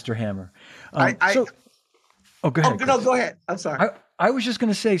 Mr. Hammer. Go ahead. No, go ahead. I'm sorry. I was just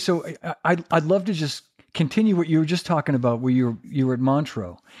going to say, so I'd love to just continue what you were just talking about, where you were at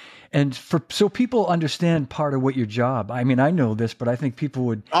Montreux. And so people understand part of what your job. I mean, I know this, but I think people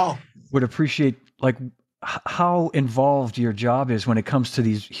would appreciate like how involved your job is when it comes to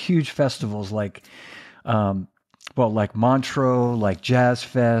these huge festivals like like Montreux, like Jazz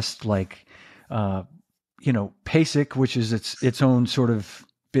Fest, like PASIC, which is its own sort of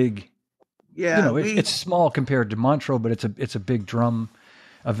big. Yeah, it's small compared to Montreux, but it's a big drum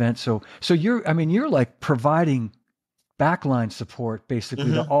event. So you're like providing backline support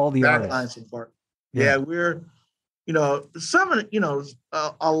basically to all the artists. Backline support. Yeah, we're some of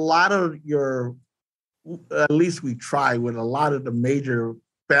a lot of your, at least we try with a lot of the major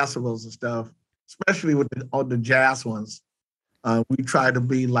festivals and stuff, especially with the jazz ones. We try to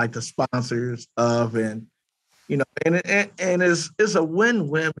be like the sponsors of, and it's a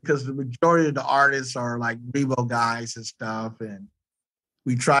win-win because the majority of the artists are like Remo guys and stuff, and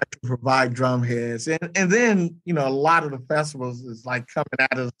we try to provide drum heads, and then a lot of the festivals is like coming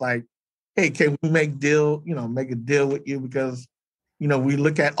at us like, hey, can we make a deal with you, because we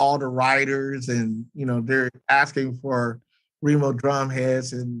look at all the writers and they're asking for Remo drum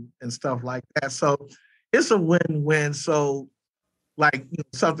heads and stuff like that. So it's a win-win. So like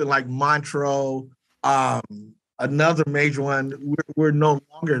something like Montreux, another major one, we're no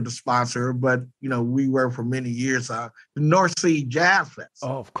longer the sponsor, but we were for many years. The North Sea Jazz Fest.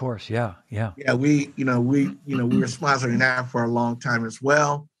 Oh, of course, yeah. Yeah, we were sponsoring that for a long time as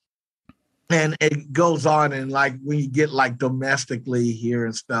well. And it goes on, and like when you get like domestically here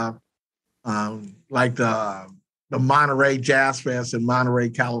and stuff, like the Monterey Jazz Fest in Monterey,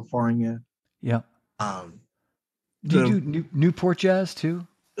 California. Yeah. Do you do Newport Jazz too?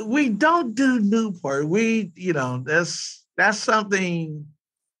 We don't do Newport. That's something,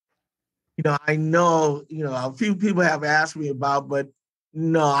 I know, a few people have asked me about, but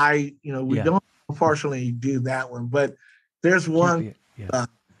No, we Yeah. don't unfortunately do that one, but there's Can't one. be. Yeah.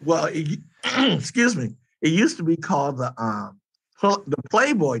 Well, excuse me. It used to be called the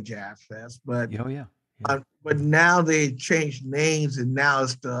Playboy Jazz Fest, Oh yeah. Yeah. but now they changed names and now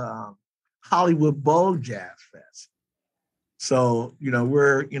it's the Hollywood Bowl Jazz Fest. So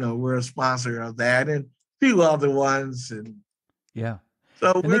we're a sponsor of that and a few other ones, and Yeah.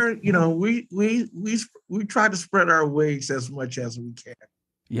 so And they, we try to spread our wings as much as we can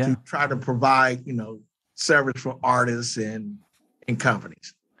yeah. to try to provide service for artists and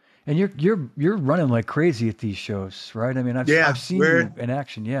companies. And you're running like crazy at these shows, right? I mean, Yeah, I've seen you in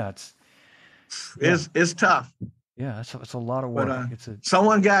action. Yeah, it's tough, yeah, it's a lot of but work.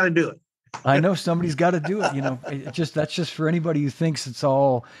 someone got to do it. I know somebody's got to do it. That's just for anybody who thinks it's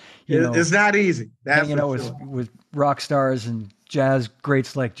all, it's not easy. That's hanging out sure. with rock stars and jazz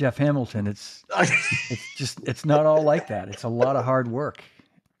greats like Jeff Hamilton. It's not all like that. It's a lot of hard work.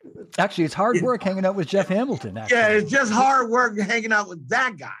 Actually, it's hard work hanging out with Jeff Hamilton. Actually. Yeah, it's just hard work hanging out with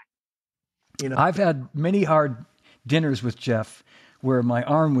that guy. I've had many hard dinners with Jeff where my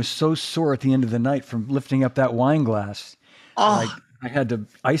arm was so sore at the end of the night from lifting up that wine glass. Oh. I had to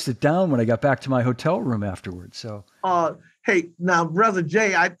ice it down when I got back to my hotel room afterwards. So, hey, now, Brother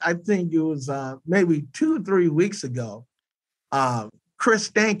Jay, I think it was maybe 2 or 3 weeks ago. Chris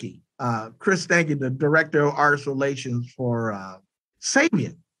Stanky, the director of arts relations for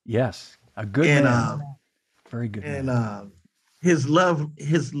Sabian. Yes, a good man, very good. And his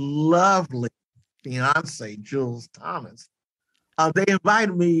lovely fiance, Jules Thomas. They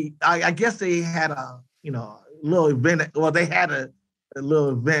invited me. I guess they had a little event. Well, they had a little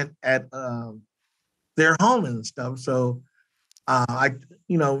event at their home and stuff. So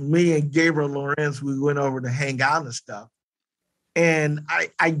me and Gabriel Lorenz, we went over to hang out and stuff. And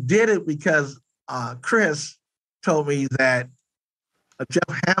I did it because Chris told me that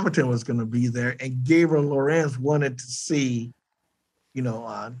Jeff Hamilton was going to be there, and Gabriel Lorenz wanted to see,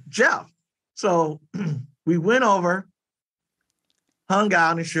 Jeff. So we went over, hung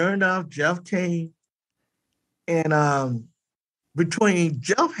out, and sure enough, Jeff came. And between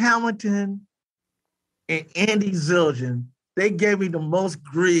Jeff Hamilton and Andy Zildjian, they gave me the most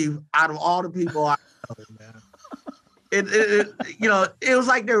grief out of all the people I know, man. It was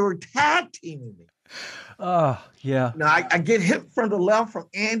like they were tag teaming me. Oh, yeah. I get hit from the left from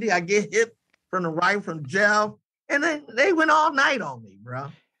Andy, I get hit from the right from Jeff, and then they went all night on me,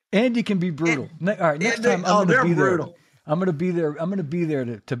 bro. Andy can be brutal. All right, next time I'm going to be brutal. there. I'm going to be there. I'm going to be there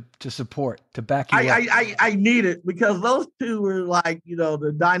to support, to back you up. I need it because those two were like,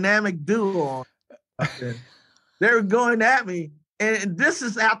 the dynamic duo. They were going at me, and this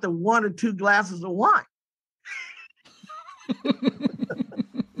is after 1 or 2 glasses of wine.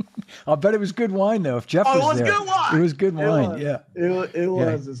 I'll bet it was good wine though. If Jeff was there, good wine. It was good wine. Yeah, it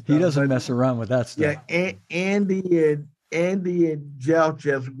was. He doesn't mess around with that stuff. Yeah, Andy and Jeff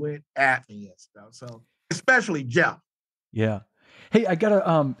just went at me and stuff. So especially Jeff. Yeah. Hey, I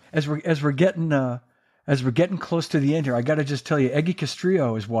gotta as we're getting close to the end here, I gotta just tell you, Eggy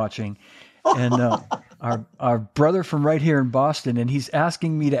Castrillo is watching, and our brother from right here in Boston, and he's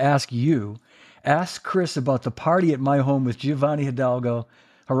asking me to ask Chris about the party at my home with Giovanni Hidalgo,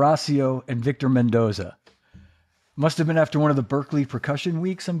 Horacio, and Victor Mendoza. Must have been after one of the Berkeley percussion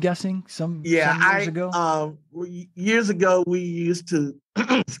weeks, I'm guessing. Some years ago. Years ago, we used to.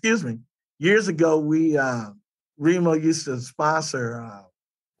 Excuse me. Years ago, Remo used to sponsor.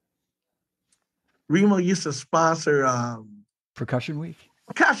 Percussion Week.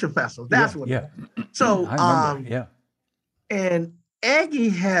 Percussion Festival. That's what. Yeah. So I remember, and Aggie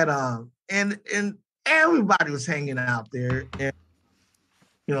had and everybody was hanging out there, and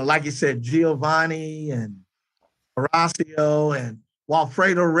like you said, Giovanni and Horacio and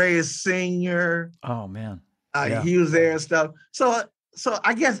Walfredo Reyes Sr. Oh man, he was there and stuff. So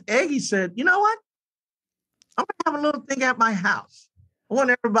I guess Aggie said, you know what? I'm gonna have a little thing at my house. I want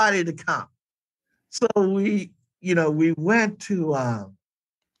everybody to come. So we went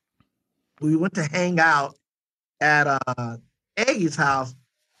to hang out at Aggie's house,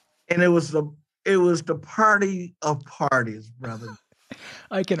 and it was the party of parties, brother.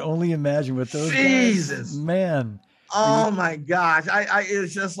 I can only imagine what those Jesus guys, man. Oh my gosh. It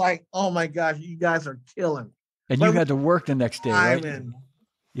was just like, oh my gosh, you guys are killing. And you had to work the next day, right?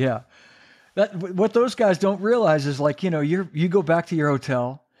 Yeah. What those guys don't realize is like, you go back to your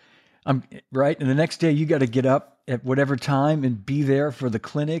hotel, right? And the next day you got to get up at whatever time and be there for the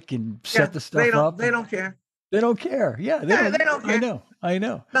clinic and set the stuff up. They don't care. They don't care. Yeah. They don't care. I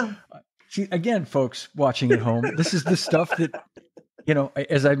know. No. See, again, folks watching at home, this is the stuff that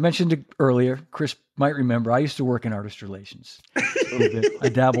As I mentioned earlier, Chris might remember, I used to work in artist relations a little bit. I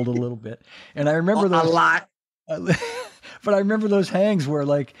dabbled a little bit. And I remember A lot. but I remember those hangs where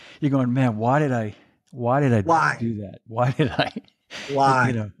like you're going, man, why did I Why? do that? Why did I?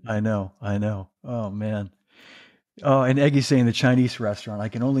 Why? I know. Oh man. Oh, and Eggy's saying the Chinese restaurant. I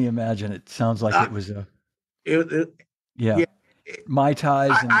can only imagine. It sounds like it was Yeah. Mai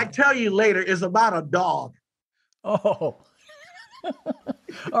Tais. I tell you later, it's about a dog. Oh.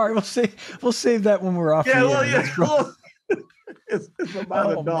 All right, we'll save that when we're off the air. It's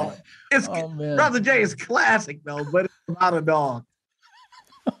about a dog. Man. Brother Jay is classic though, but it's about a dog.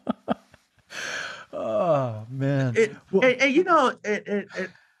 Oh man.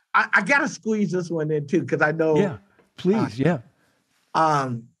 I gotta squeeze this one in too, because I know. Yeah, please. Dean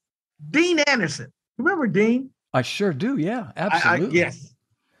Anderson. Remember Dean? I sure do. Yeah, absolutely. Yes.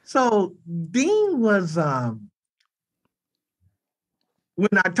 So Dean was when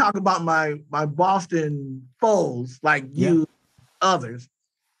I talk about my Boston foes, like you others,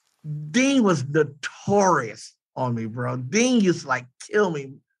 Dean was notorious on me, bro. Dean used to like kill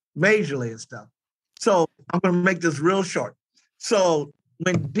me majorly and stuff. So I'm gonna make this real short. So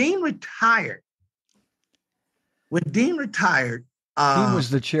when Dean retired, Dean was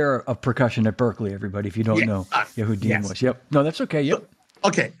the chair of percussion at Berkeley, everybody, if you don't know who Dean was. Yep. No, that's okay. Yep.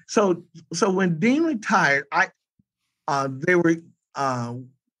 Okay. So when Dean retired,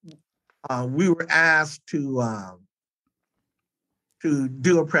 we were asked to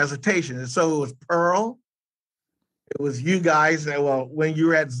do a presentation. And so it was Pearl, it was you guys, when you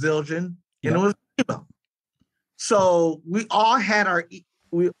were at Zildjian, and it was Remo. So we all had our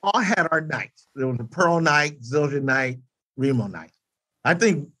nights. There was a Pearl night, Zildjian night, Remo night. I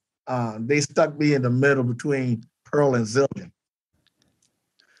think they stuck me in the middle between Pearl and Zildjian.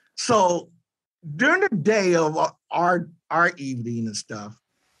 So during the day of our evening and stuff,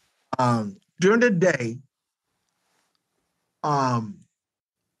 during the day, I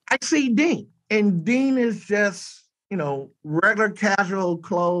see Dean, and Dean is just, regular casual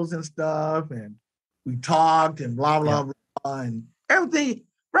clothes and stuff. And we talked and blah, blah, blah. And everything,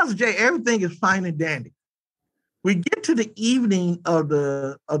 Brother Jay, everything is fine and dandy. We get to the evening of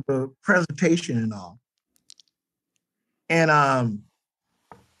the presentation and all. And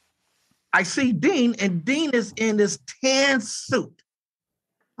I see Dean, and Dean is in this tan suit.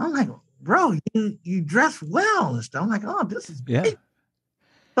 I'm like, bro, you dress well and stuff. I'm like, oh, this is great.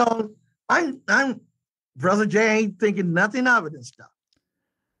 So I'm Brother Jay ain't thinking nothing of it and stuff.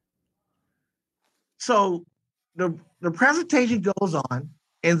 So the presentation goes on,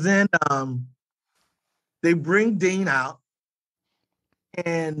 and then they bring Dean out,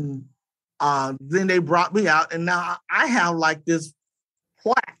 and then they brought me out, and now I have like this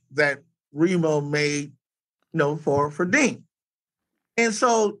plaque that Remo made, for Dean. And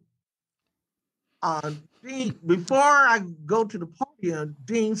so Dean, before I go to the podium,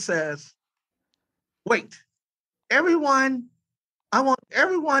 Dean says, wait, everyone, I want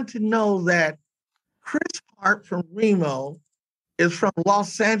everyone to know that Chris Hart from Remo is from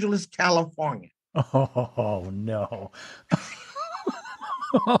Los Angeles, California. Oh, no.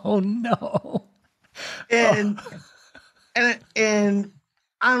 Oh, no. And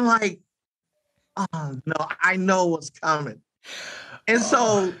I'm like, oh, no, I know what's coming. And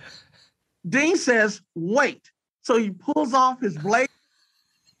so Dean says, wait. So he pulls off his blazer.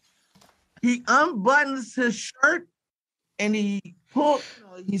 He unbuttons his shirt, and he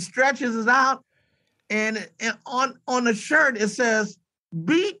stretches it out. And on the shirt, it says,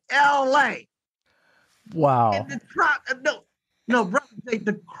 beat LA. Wow. And the crowd, no, brother,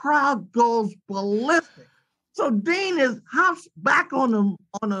 the crowd goes ballistic. So Dean hops back on the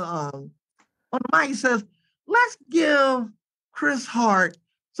mic. He says, let's give Chris Hart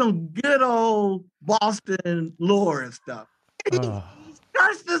some good old Boston lore and stuff. And he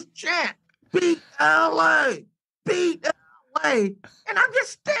starts this chant, beat LA, beat LA. And I'm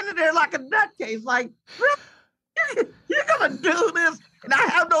just standing there like a nutcase, like, really? You're gonna do this and I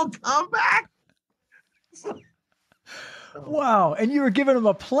have no comeback? Wow. And you were giving him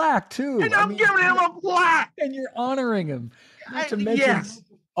a plaque too. And I'm giving him a plaque. And you're honoring him. Not to mention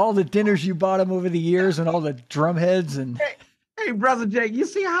all the dinners you bought him over the years and all the drum heads. And hey, Brother Jay, you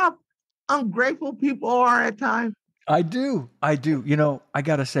see how ungrateful people are at times? I do. I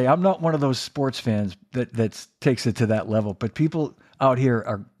got to say, I'm not one of those sports fans that takes it to that level, but people out here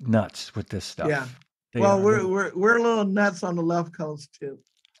are nuts with this stuff. Yeah. We're a little nuts on the left coast too.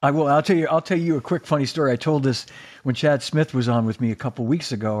 I will. I'll tell you a quick funny story. I told this when Chad Smith was on with me a couple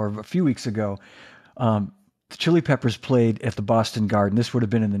weeks ago or a few weeks ago. The Chili Peppers played at the Boston Garden. This would have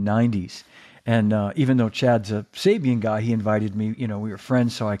been in the 90s. And even though Chad's a Sabian guy, he invited me. You know, we were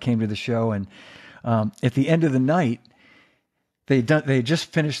friends, so I came to the show. And at the end of the night, they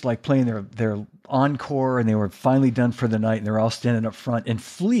just finished like playing their encore, and they were finally done for the night. And they're all standing up front. And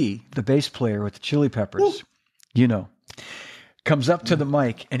Flea, the bass player with the Chili Peppers, you know, comes up to the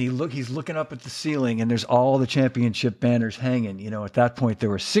mic, and he's looking up at the ceiling, and there's all the championship banners hanging. You know, at that point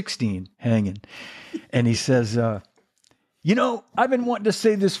there were 16 hanging, and he says, "You know, I've been wanting to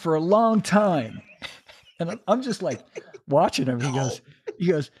say this for a long time," and I'm just like watching him. He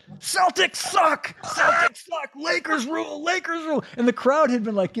goes, "Celtics suck, Celtics suck, Lakers rule, Lakers rule," and the crowd had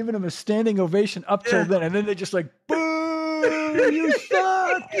been like giving him a standing ovation up till then, and then they just like, "Boo, you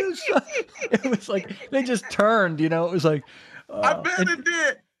suck, you suck." It was like they just turned. You know, it was like. I bet it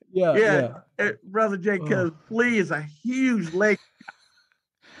did. Yeah. Brother Jay, because Flea is a huge lake.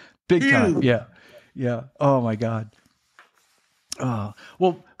 Big time. Yeah. Oh my God.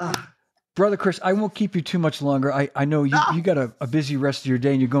 Well, Brother Chris, I won't keep you too much longer. I know you got a busy rest of your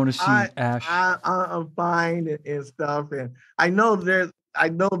day, and you're going to see Ash. I'm fine and stuff, and I know there's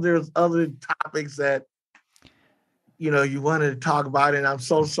other topics that you wanted to talk about, and I'm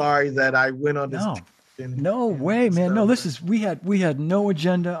so sorry that I went on this. No way, man. No, we had no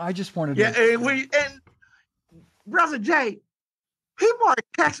agenda. I just wanted to. Yeah, and Brother Jay, people are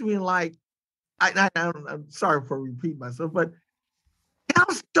texting me like, I'm sorry for repeating myself, but tell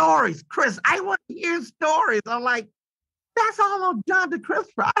stories, Chris. I want to hear stories. I'm like, that's all on John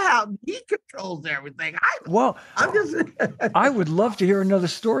DeChristopher. He controls everything. I'm just. I would love to hear another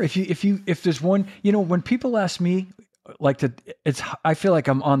story. If there's one, when people ask me. I feel like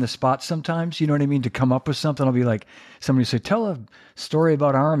I'm on the spot sometimes, you know what I mean? To come up with something, I'll be like, somebody say, tell a story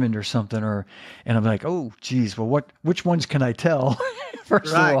about Armand or something, and I'm like, oh geez, well, which ones can I tell?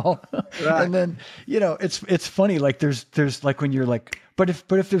 First of all. Right. And then, it's funny. Like there's like when you're like, but if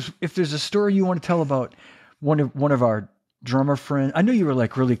there's a story you want to tell about one of our drummer friends, I know you were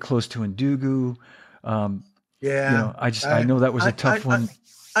like really close to Ndugu. I know that was a tough one.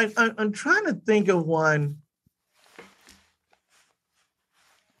 I'm trying to think of one.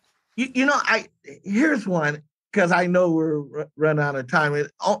 Here's one, because I know we're running out of time.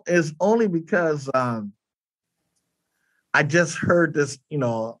 It is only because I just heard this,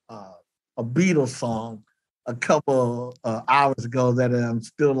 a Beatles song a couple hours ago that I'm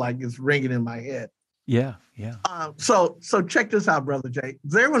still like it's ringing in my head. Yeah. So check this out, Brother Jay.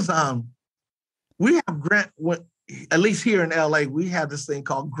 There was we have at least here in LA, we have this thing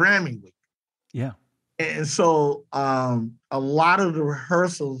called Grammy Week. Yeah. And so a lot of the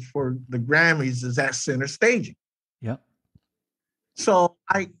rehearsals for the Grammys is at Center Staging. Yeah. So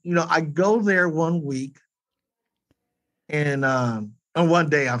I go there one week and on one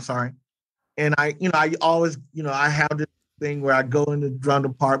day, I'm sorry. And I always, I have this thing where I go in the drum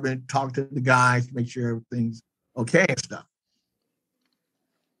department, talk to the guys, make sure everything's okay and stuff.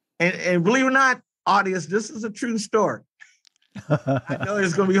 And believe it or not, audience, this is a true story. I know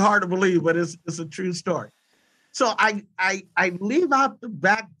it's going to be hard to believe, but it's a true story. So I leave out the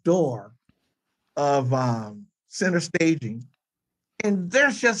back door of Center Staging, and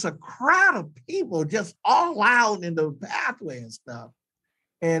there's just a crowd of people just all out in the pathway and stuff.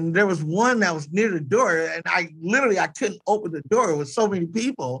 And there was one that was near the door, and I couldn't open the door. It was so many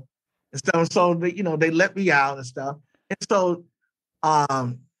people and stuff. So they let me out and stuff. And so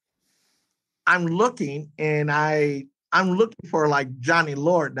I'm looking, and I'm looking for like Johnny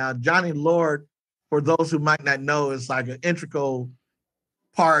Lord. Now, Johnny Lord, for those who might not know, is like an integral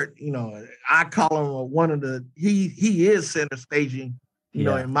part. I call him he is Center Staging,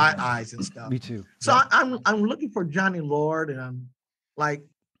 in my eyes and stuff. Me too. So I'm looking for Johnny Lord, and I'm like,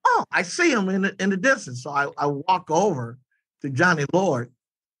 oh, I see him in the distance. So I walk over to Johnny Lord,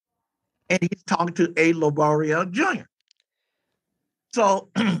 and he's talking to A. Lobario Jr. So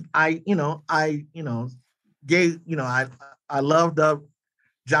I loved up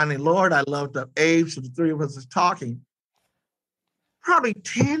Johnny Lord. I loved up Abe. So the three of us is talking. Probably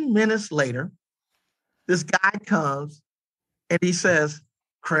 10 minutes later, this guy comes and he says,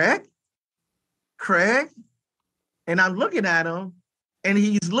 Craig? And I'm looking at him and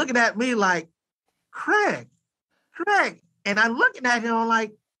he's looking at me like, Craig. And I'm looking at him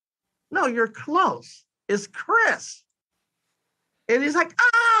like, no, you're close. It's Chris. And he's like,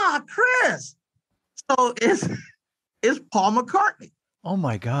 Chris. So it's Paul McCartney. Oh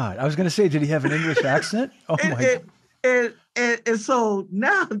my God. I was going to say, did he have an English accent? Oh my God. And so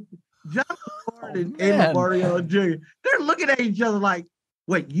now John Ford and Mario Jr., they're looking at each other like,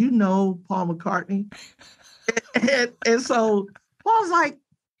 wait, Paul McCartney? and so Paul's like,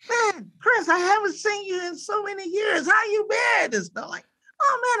 man, Chris, I haven't seen you in so many years. How you been? And stuff like,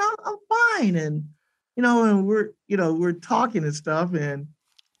 "Oh man, I'm fine." And and we're talking and stuff, and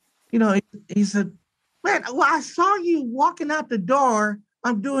he said, "Man, well, I saw you walking out the door.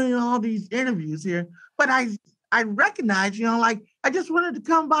 I'm doing all these interviews here, but I recognize you. Like I just wanted to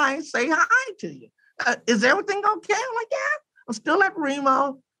come by and say hi to you. Is everything okay?" I'm like, "Yeah, I'm still at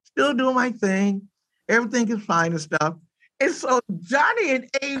Remo, still doing my thing. Everything is fine and stuff." And so Johnny and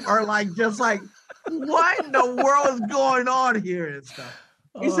Abe are like, just like, "What in the world is going on here?" and stuff.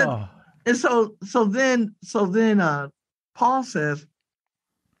 He said, Oh, and so then Paul says,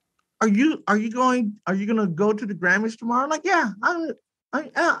 are you gonna go to the Grammys tomorrow?" I'm like, "Yeah,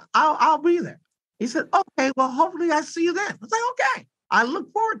 I'll be there." He said, "Okay, well, hopefully I see you then." I was like, "Okay, I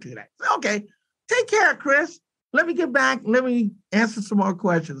look forward to that." I said, "Okay, take care, Chris. Let me get back. Let me answer some more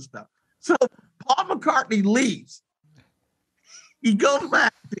questions and stuff." So Paul McCartney leaves. He goes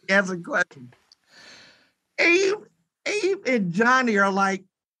back to answer questions. Abe, Abe and Johnny are like,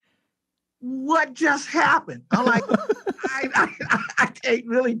 "What just happened?" I'm like, I can't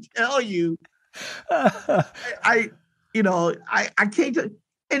really tell you. I I can't.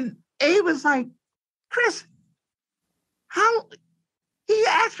 And Abe was like, "Chris, how he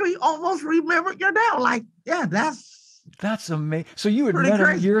actually almost remembered your name." I'm like, "Yeah, that's amazing. So you had pretty met him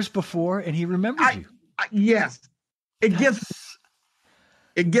crazy." years before, and he remembered you. Yes, it gets That's,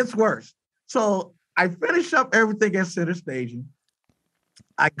 it gets worse. So I finish up everything at center staging.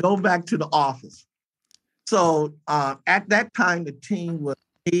 I go back to the office. So at that time, the team was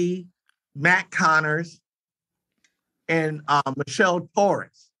me, Matt Connors, and Michelle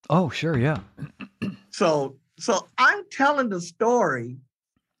Torres. oh, sure, yeah. So I'm telling the story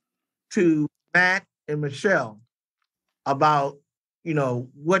to Matt and Michelle about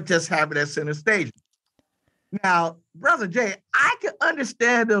what just happened at center stage. Now, Brother Jay, I can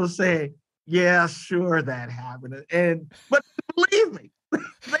understand them saying, "Yeah, sure, that happened," but believe me,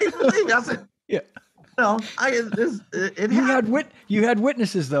 they believe me. I said, Yeah. "No, it You happened." had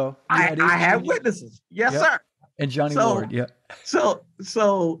witnesses though. You had I Abe have Jr. witnesses. Yes, Yep. sir. And Johnny So Ward. Yeah. so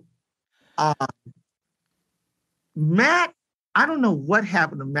uh, Matt, I don't know what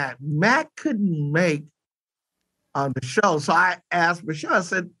happened to Matt. Matt couldn't make the show. So I asked Michelle, I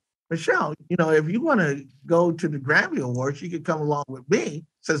said, "Michelle, if you want to go to the Grammy Awards, you could come along with me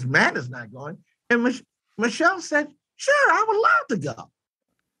since Matt is not going." And Michelle said, "Sure, I would love to go."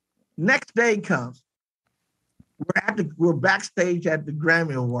 Next day comes. We're backstage at the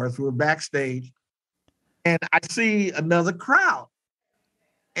Grammy Awards. We're backstage, and I see another crowd.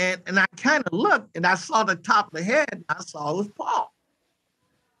 And I kind of looked and I saw the top of the head. And I saw it was Paul.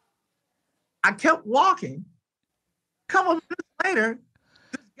 I kept walking. A couple of minutes later,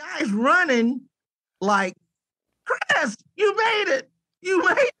 this guy's running like, "Chris, you made it. You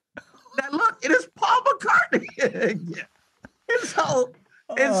made it." Now look, it is Paul McCartney again. And so,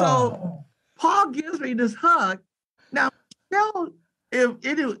 and so Paul gives me this hug. Now, Michelle,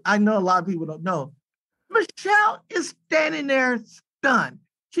 I know a lot of people don't know, Michelle is standing there stunned.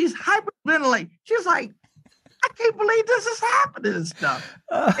 She's hyperventilating. She's like, "I can't believe this is happening and stuff."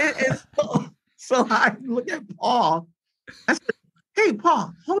 So I look at Paul. I said, "Hey,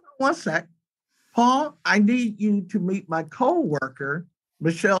 Paul, hold on one sec. Paul, I need you to meet my co-worker,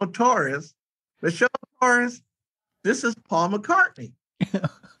 Michelle Torres. Michelle Torres, this is Paul McCartney."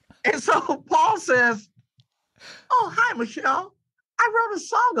 And so Paul says, "Oh, hi, Michelle. I wrote a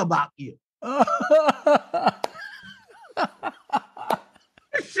song about you."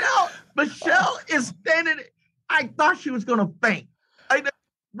 Michelle is standing. I thought she was going to faint.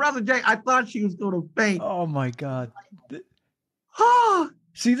 Brother Jay, I thought she was going to faint. Oh my God. Oh,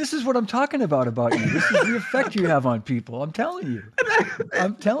 See, this is what I'm talking about you. This is the effect you have on people. I'm telling you.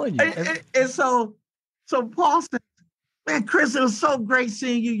 I'm telling you. and so Paul said, "Man, Chris, it was so great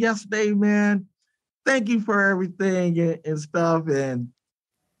seeing you yesterday, man. Thank you for everything and stuff."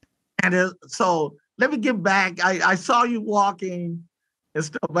 So let me get back. I saw you walking and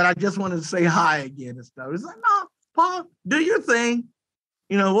stuff, but I just wanted to say hi again and stuff. It's like, "No, Paul, do your thing.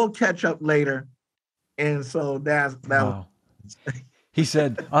 We'll catch up later." And so that wow. He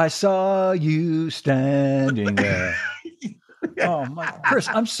said, "I saw you standing there." Oh my, Chris,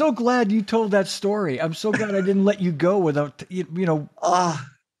 I'm so glad you told that story. I'm so glad I didn't let you go without,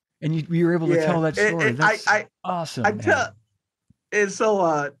 and you were able to tell that story. That's awesome. And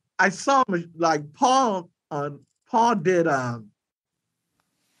so I saw like Paul. Paul did.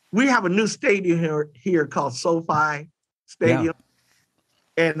 We have a new stadium here called SoFi Stadium,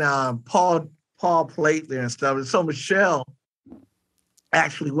 and Paul played there and stuff. And so Michelle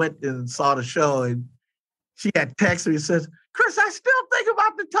actually went and saw the show, and she had texted me and says, "Chris, I still think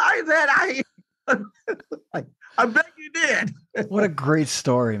about the time that I." I bet you did. What a great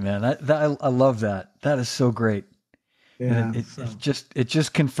story, man. I love that. That is so great. Yeah. And it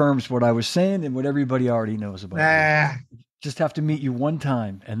just confirms what I was saying and what everybody already knows about Nah, you. Just have to meet you one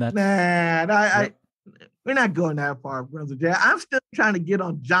time, and that's yep. We're not going that far, brother Jay. I'm still trying to get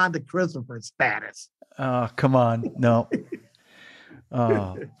on John DeChristopher status. Come on. No.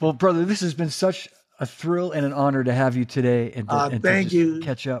 Well, brother, this has been such a thrill and an honor to have you today and to thank you.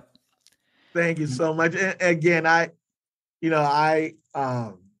 Catch up. Thank you so much. And again, I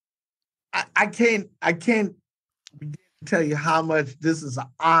can't begin to tell you how much this is an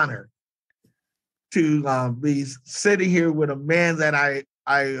honor to be sitting here with a man that I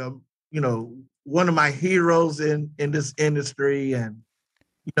one of my heroes in this industry. And,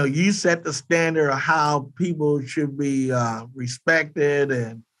 you set the standard of how people should be respected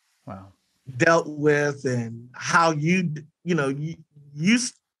and dealt with, and how you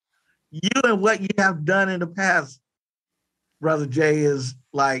and what you have done in the past, Brother Jay, is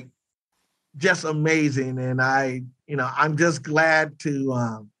like just amazing. And I'm just glad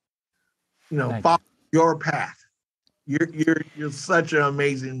to, follow your path. You're such an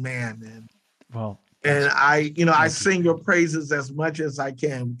amazing man. And I sing your praises as much as I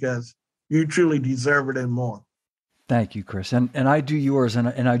can, because you truly deserve it and more. Thank you, Chris. And I do yours.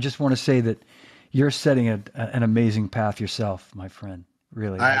 And I just want to say that you're setting an amazing path yourself, my friend.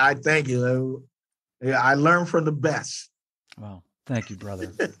 Really. I thank you. I learned from the best. Well, thank you,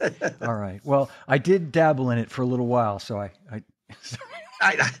 brother. All right. Well, I did dabble in it for a little while, so I'm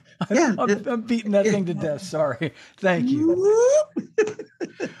beating that thing to death. Sorry. Thank you.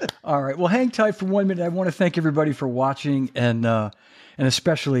 All right. Well, hang tight for 1 minute. I want to thank everybody for watching, and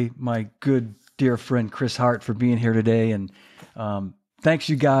especially my good dear friend Chris Hart for being here today. And thanks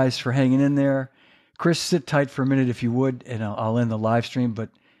you guys for hanging in there. Chris, sit tight for a minute if you would, and I'll end the live stream. But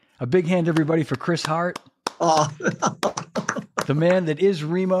a big hand, everybody, for Chris Hart, the man that is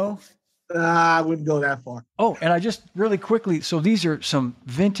Remo. I wouldn't go that far. Oh, and I just really quickly, so these are some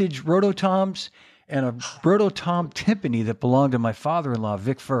vintage rototoms and a rototom timpani that belonged to my father-in-law,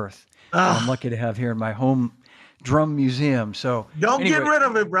 Vic Firth. I'm lucky to have here in my home drum museum. So don't get rid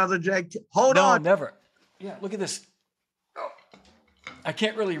of it, brother Jake. Hold on. No, never. Yeah, look at this. I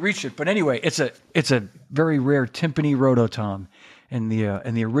can't really reach it, but anyway, it's a very rare timpani rototom, and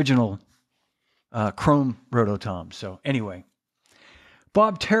the original chrome rototom. So anyway,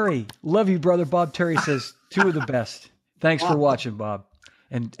 Bob Terry, love you, brother. Bob Terry says 2 of the best. Thanks for watching, Bob,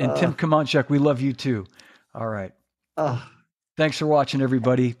 and Tim Kamanchuk, we love you too. All right. Thanks for watching,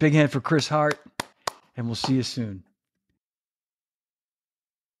 everybody. Big hand for Chris Hart, and we'll see you soon.